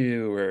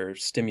tissue or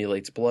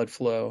stimulates blood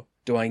flow?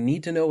 Do I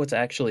need to know what's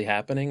actually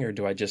happening, or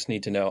do I just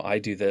need to know I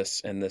do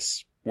this and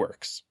this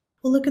works?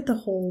 Well, look at the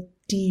whole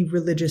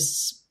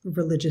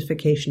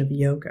religification of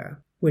yoga,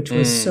 which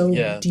was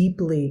so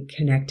deeply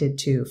connected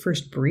to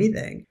first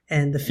breathing.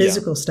 And the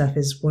physical stuff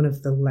is one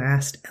of the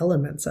last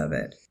elements of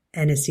it,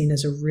 and is seen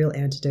as a real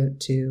antidote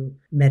to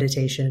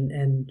meditation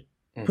and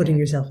putting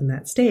yourself in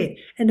that state.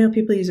 And now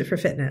people use it for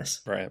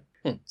fitness. Right.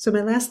 So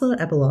my last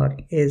little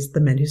epilogue is The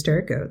Men Who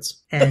Stare at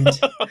Goats. And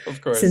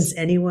of course, since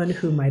anyone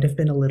who might have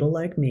been a little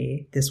like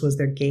me, this was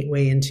their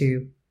gateway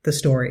into the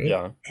story.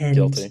 Yeah, and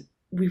guilty.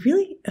 We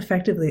really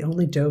effectively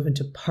only dove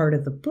into part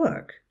of the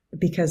book,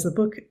 because the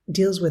book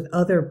deals with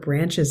other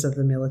branches of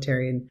the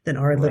military than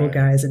our little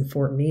guys in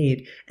Fort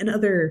Meade, and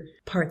other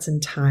parts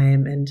in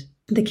time. And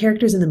the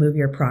characters in the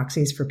movie are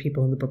proxies for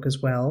people in the book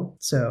as well.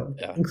 So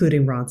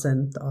including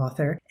Ronson, the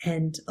author.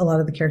 And a lot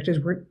of the characters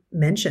weren't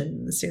mentioned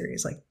in the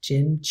series, like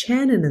Jim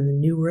Channon and the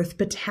New Earth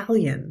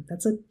Battalion.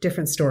 That's a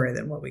different story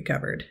than what we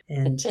covered.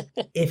 And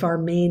if our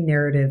main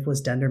narrative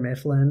was Dunder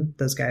Mifflin,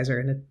 those guys are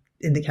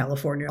in the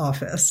California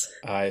office.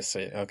 I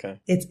see. Okay.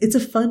 It's a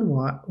fun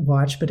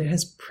watch, but it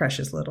has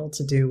precious little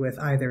to do with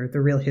either the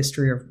real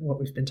history or what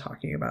we've been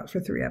talking about for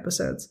 3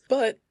 episodes.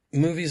 But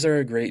movies are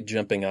a great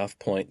jumping off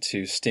point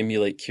to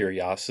stimulate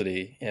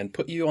curiosity and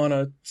put you on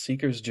a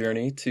seeker's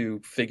journey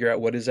to figure out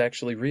what is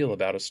actually real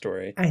about a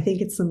story. I think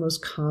it's the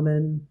most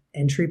common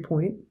entry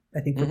point. I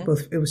think for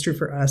both, it was true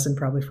for us and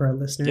probably for our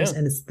listeners.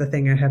 And it's the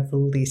thing I have the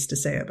least to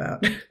say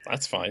about.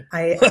 That's fine.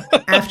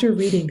 After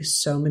reading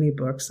so many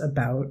books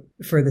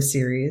for the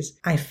series,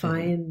 I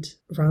find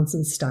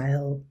Ronson's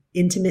style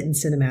intimate and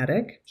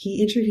cinematic.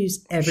 He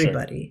interviews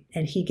everybody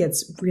and he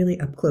gets really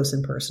up close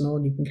and personal,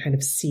 and you can kind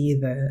of see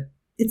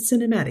it's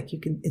cinematic.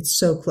 It's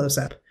so close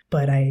up.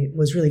 But I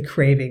was really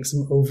craving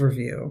some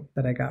overview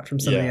that I got from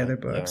some of the other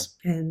books.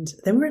 Yeah. And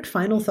then we're at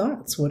final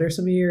thoughts. What are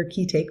some of your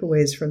key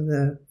takeaways from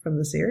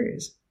the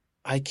series?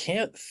 I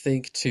can't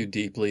think too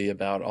deeply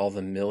about all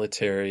the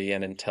military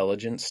and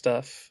intelligence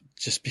stuff,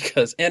 just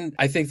because, and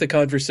I think the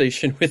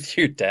conversation with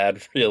your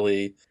dad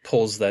really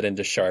pulls that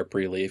into sharp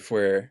relief,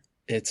 where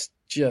it's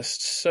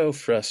just so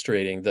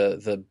frustrating,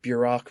 the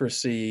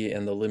bureaucracy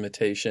and the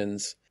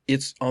limitations.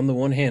 It's on the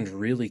one hand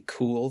really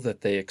cool that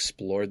they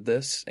explored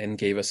this and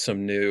gave us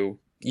some new,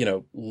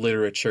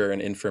 literature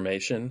and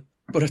information.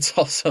 But it's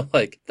also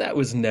like, that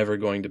was never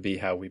going to be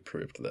how we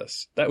proved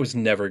this. That was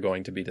never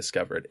going to be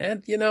discovered.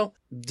 And,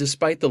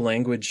 despite the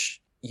language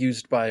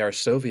used by our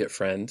Soviet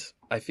friend,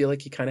 I feel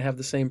like you kind of have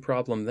the same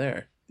problem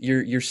there.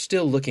 You're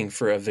still looking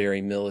for a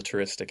very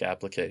militaristic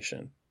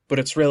application. But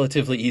it's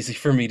relatively easy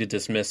for me to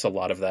dismiss a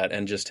lot of that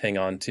and just hang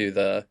on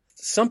to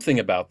something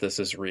about this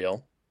is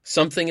real.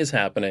 Something is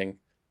happening.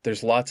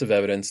 There's lots of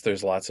evidence.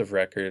 There's lots of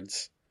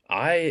records.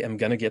 I am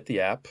going to get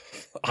the app.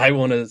 I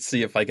want to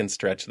see if I can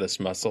stretch this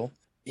muscle.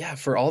 Yeah,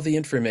 for all the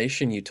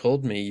information you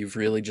told me, you've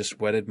really just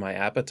whetted my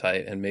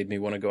appetite and made me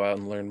want to go out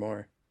and learn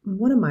more.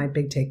 One of my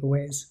big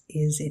takeaways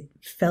is it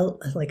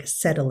felt like a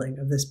settling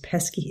of this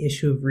pesky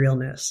issue of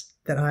realness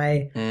that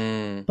I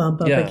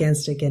bump up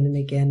against again and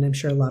again. I'm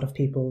sure a lot of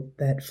people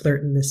that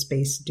flirt in this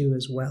space do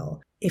as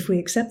well. If we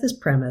accept this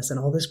premise and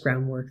all this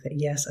groundwork that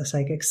yes, a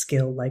psychic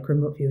skill like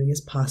remote viewing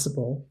is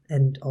possible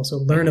and also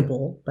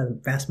learnable by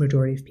the vast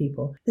majority of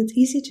people, then it's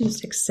easy to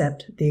just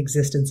accept the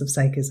existence of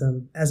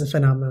psychism as a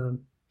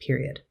phenomenon,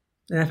 period.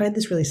 And I find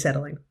this really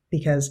settling,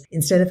 because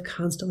instead of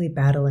constantly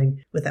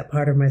battling with that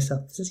part of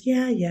myself that says,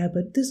 yeah,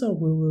 but this is all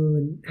woo-woo,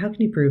 and how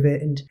can you prove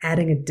it? And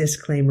adding a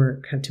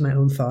disclaimer kind of to my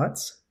own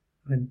thoughts,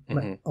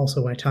 and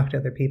also when I talk to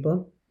other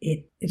people,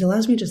 it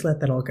allows me to just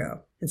let that all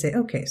go and say,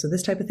 okay, so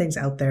this type of thing's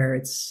out there.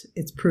 It's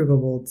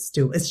provable.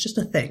 It's just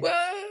a thing.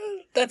 Well,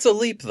 that's a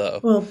leap, though.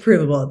 Well,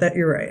 provable. That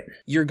you're right.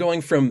 You're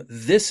going from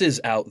this is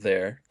out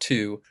there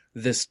to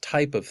this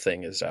type of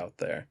thing is out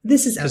there.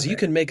 This is out there. Because you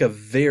can make a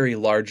very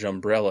large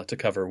umbrella to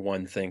cover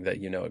one thing that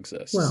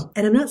exists. Well,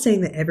 and I'm not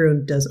saying that everyone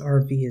who does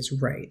RV is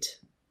right,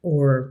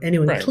 or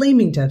anyone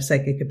claiming to have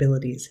psychic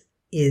abilities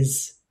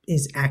is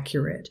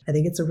accurate. I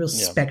think it's a real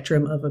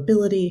spectrum of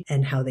ability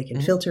and how they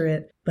can filter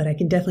it. But I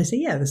can definitely say,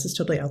 yeah, this is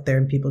totally out there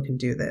and people can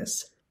do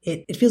this.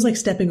 It feels like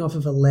stepping off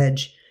of a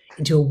ledge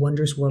into a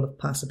wondrous world of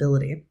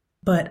possibility.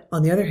 But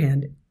on the other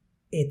hand,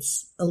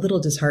 it's a little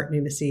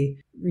disheartening to see,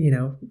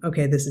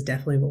 okay, this is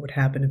definitely what would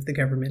happen if the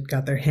government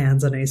got their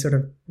hands on any sort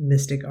of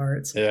mystic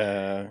arts.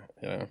 Yeah.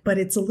 But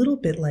it's a little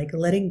bit like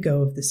letting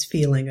go of this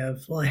feeling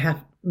of, well, I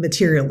have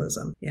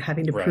materialism,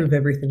 having to prove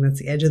everything that's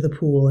the edge of the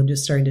pool, and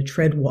just starting to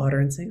tread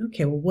water and saying,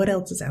 okay, well, what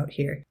else is out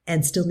here?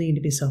 And still needing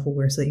to be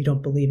self-aware so that you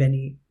don't believe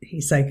any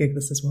psychic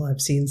that says, well,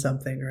 I've seen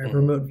something or I've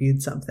remote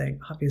viewed something.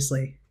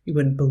 Obviously, you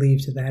wouldn't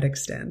believe to that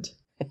extent.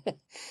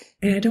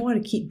 And I don't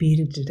want to keep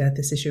beating to death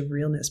this issue of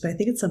realness, but I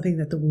think it's something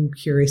that the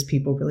woo-curious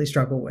people really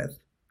struggle with.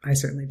 I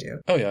certainly do.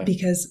 Oh, yeah.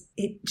 Because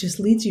it just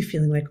leaves you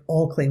feeling like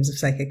all claims of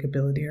psychic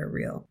ability are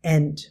real,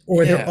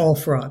 or they're all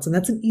frauds. And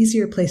that's an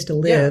easier place to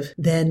live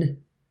than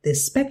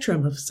this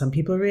spectrum of some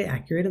people are really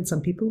accurate and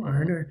some people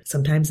aren't, or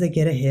sometimes they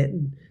get a hit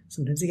and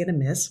sometimes they get a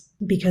miss.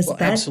 Because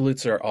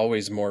absolutes are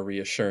always more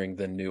reassuring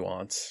than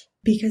nuance.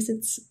 Because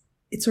it's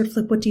sort of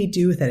like, what do you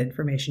do with that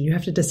information? You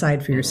have to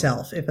decide for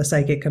yourself. If a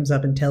psychic comes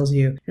up and tells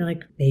you, you're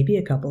like, maybe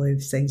a couple of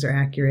these things are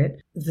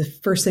accurate. The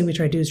first thing we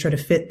try to do is try to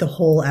fit the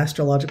whole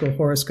astrological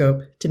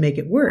horoscope to make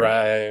it work.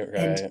 Right.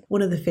 And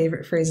one of the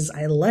favorite phrases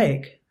I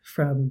like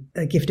from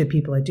gifted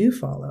people I do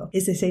follow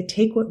is they say,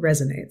 take what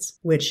resonates,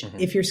 which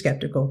if you're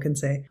skeptical can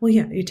say, well,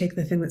 yeah, you take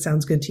the thing that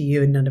sounds good to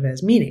you and none of it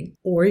has meaning.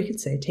 Or you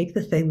could say, take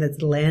the thing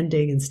that's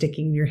landing and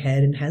sticking in your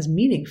head and has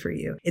meaning for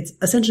you. It's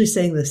essentially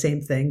saying the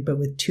same thing, but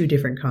with two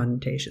different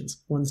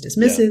connotations. One's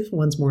dismissive,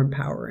 one's more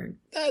empowering.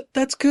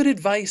 That's good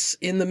advice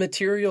in the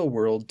material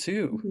world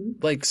too.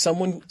 Like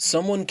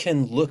someone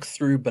can look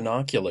through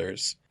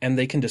binoculars and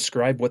they can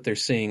describe what they're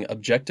seeing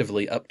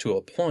objectively up to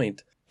a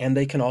point. And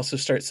they can also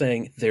start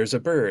saying, there's a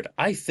bird.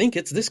 I think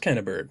it's this kind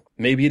of bird.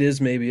 Maybe it is,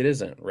 maybe it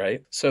isn't,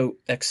 right? So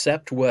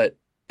accept what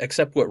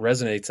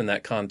resonates in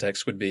that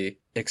context would be,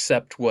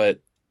 accept what,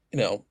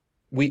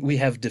 we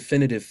have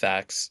definitive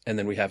facts and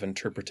then we have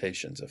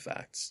interpretations of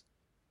facts.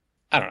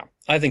 I don't know.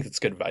 I think it's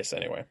good advice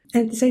anyway.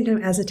 And at the same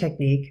time, as a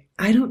technique,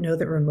 I don't know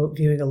that remote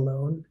viewing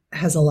alone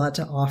has a lot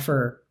to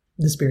offer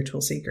the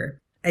spiritual seeker.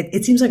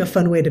 It seems like a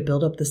fun way to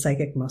build up the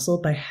psychic muscle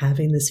by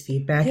having this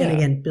feedback and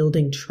again,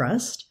 building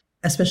trust.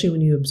 Especially when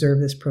you observe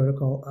this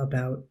protocol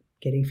about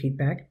getting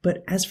feedback.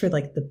 But as for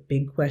like the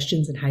big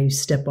questions and how you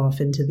step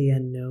off into the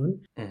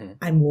unknown,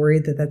 I'm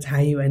worried that that's how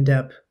you end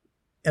up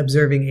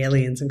observing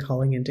aliens and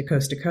calling into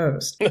coast to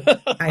coast.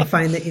 I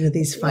find that,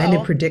 these find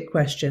and predict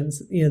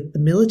questions, the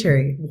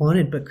military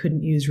wanted but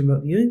couldn't use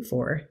remote viewing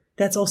for.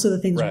 That's also the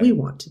things we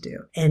want to do.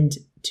 And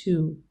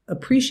to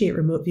appreciate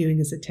remote viewing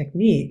as a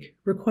technique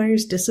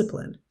requires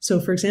discipline. So,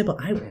 for example,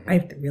 I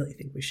really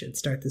think we should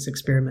start this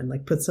experiment,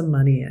 like put some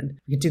money in.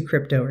 We could do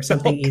crypto or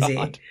something easy.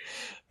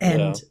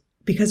 And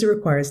because it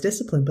requires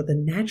discipline, but the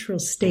natural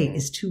state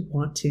is to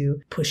want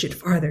to push it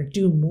farther,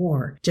 do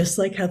more. Just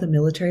like how the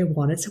military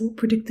wanted, so we'll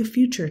predict the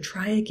future,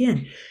 try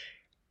again.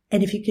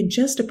 And if you can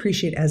just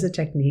appreciate as a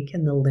technique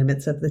and the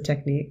limits of the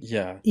technique,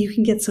 you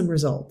can get some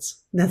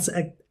results. And that's,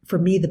 for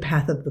me, the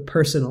path of the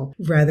personal,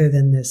 rather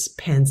than this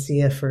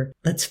panacea for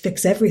let's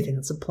fix everything.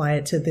 Let's apply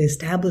it to the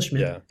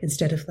establishment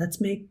instead of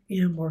let's make,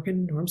 Morgan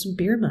and Norm some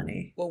beer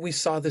money. Well, we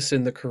saw this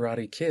in The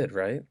Karate Kid,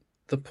 right?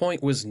 The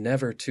point was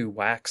never to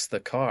wax the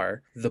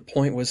car. The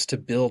point was to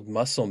build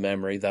muscle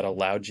memory that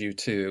allowed you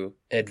to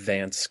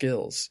advance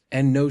skills.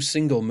 And no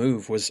single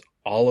move was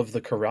all of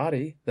the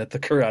karate that the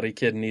Karate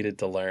Kid needed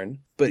to learn.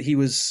 But he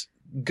was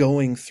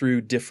going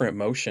through different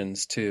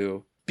motions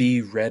to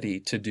be ready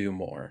to do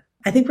more.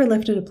 I think we're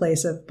left in a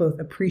place of both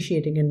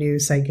appreciating a new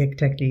psychic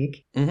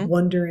technique,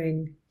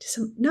 wondering,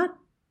 not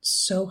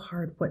so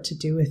hard what to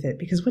do with it,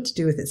 because what to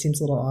do with it seems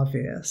a little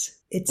obvious.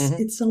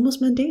 It's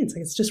almost mundane. It's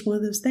like, it's just one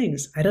of those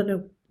things. I don't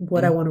know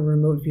what I want to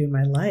remote view in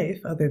my life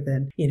other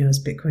than,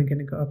 is Bitcoin going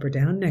to go up or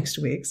down next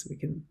week so we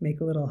can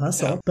make a little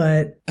hustle?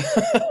 But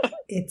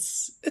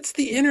it's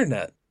the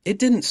internet. It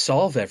didn't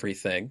solve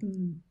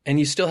everything. And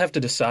you still have to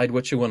decide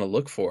what you want to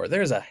look for.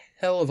 There's a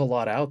hell of a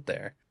lot out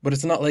there. But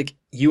it's not like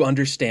you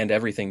understand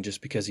everything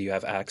just because you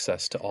have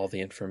access to all the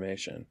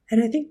information.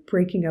 And I think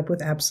breaking up with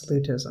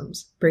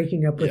absolutisms,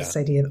 breaking up with this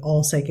idea that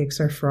all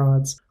psychics are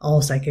frauds,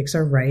 all psychics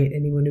are right,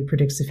 anyone who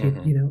predicts the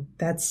future,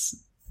 that's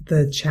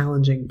the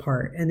challenging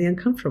part and the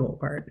uncomfortable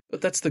part. But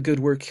that's the good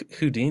work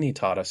Houdini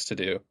taught us to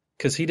do.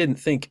 Because he didn't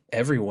think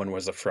everyone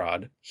was a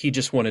fraud. He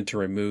just wanted to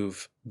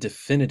remove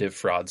definitive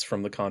frauds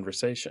from the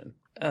conversation.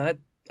 I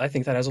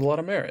think that has a lot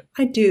of merit.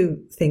 I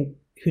do think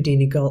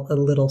Houdini got a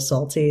little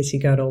salty as he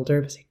got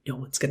older. He was like, no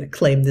one's going to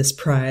claim this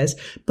prize.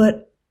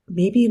 But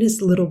maybe in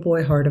his little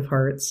boy heart of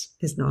hearts,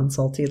 his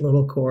non-salty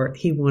little core,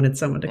 he wanted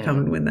someone to come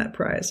and win that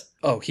prize.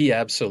 Oh, he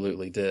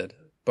absolutely did.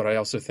 But I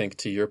also think,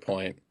 to your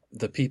point,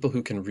 the people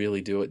who can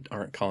really do it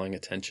aren't calling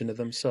attention to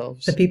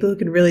themselves. The people who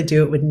can really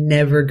do it would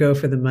never go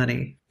for the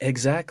money.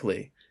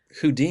 Exactly.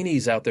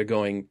 Houdini's out there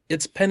going,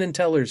 it's Penn and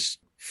Teller's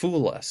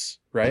fool us,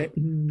 right?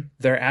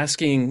 They're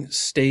asking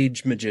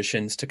stage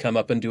magicians to come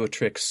up and do a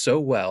trick so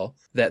well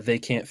that they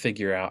can't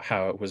figure out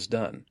how it was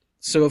done.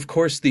 So, of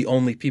course, the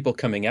only people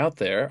coming out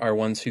there are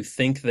ones who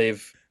think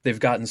they've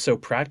gotten so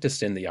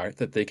practiced in the art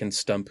that they can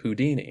stump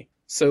Houdini.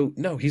 So,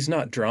 no, he's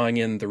not drawing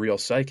in the real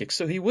psychics.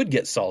 So he would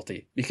get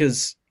salty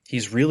because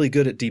He's really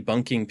good at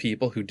debunking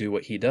people who do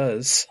what he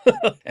does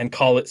and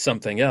call it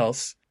something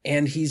else.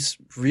 And he's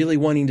really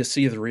wanting to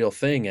see the real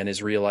thing and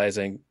is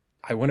realizing,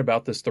 I went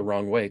about this the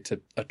wrong way to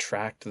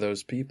attract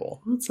those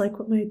people. Well, it's like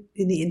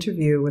in the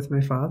interview with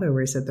my father,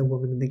 where he said the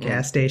woman in the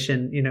gas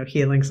station,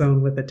 healing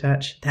someone with a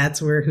touch.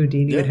 That's where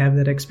Houdini would have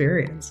that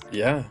experience.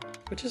 Yeah,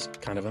 which is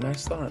kind of a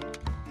nice thought,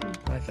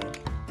 I think.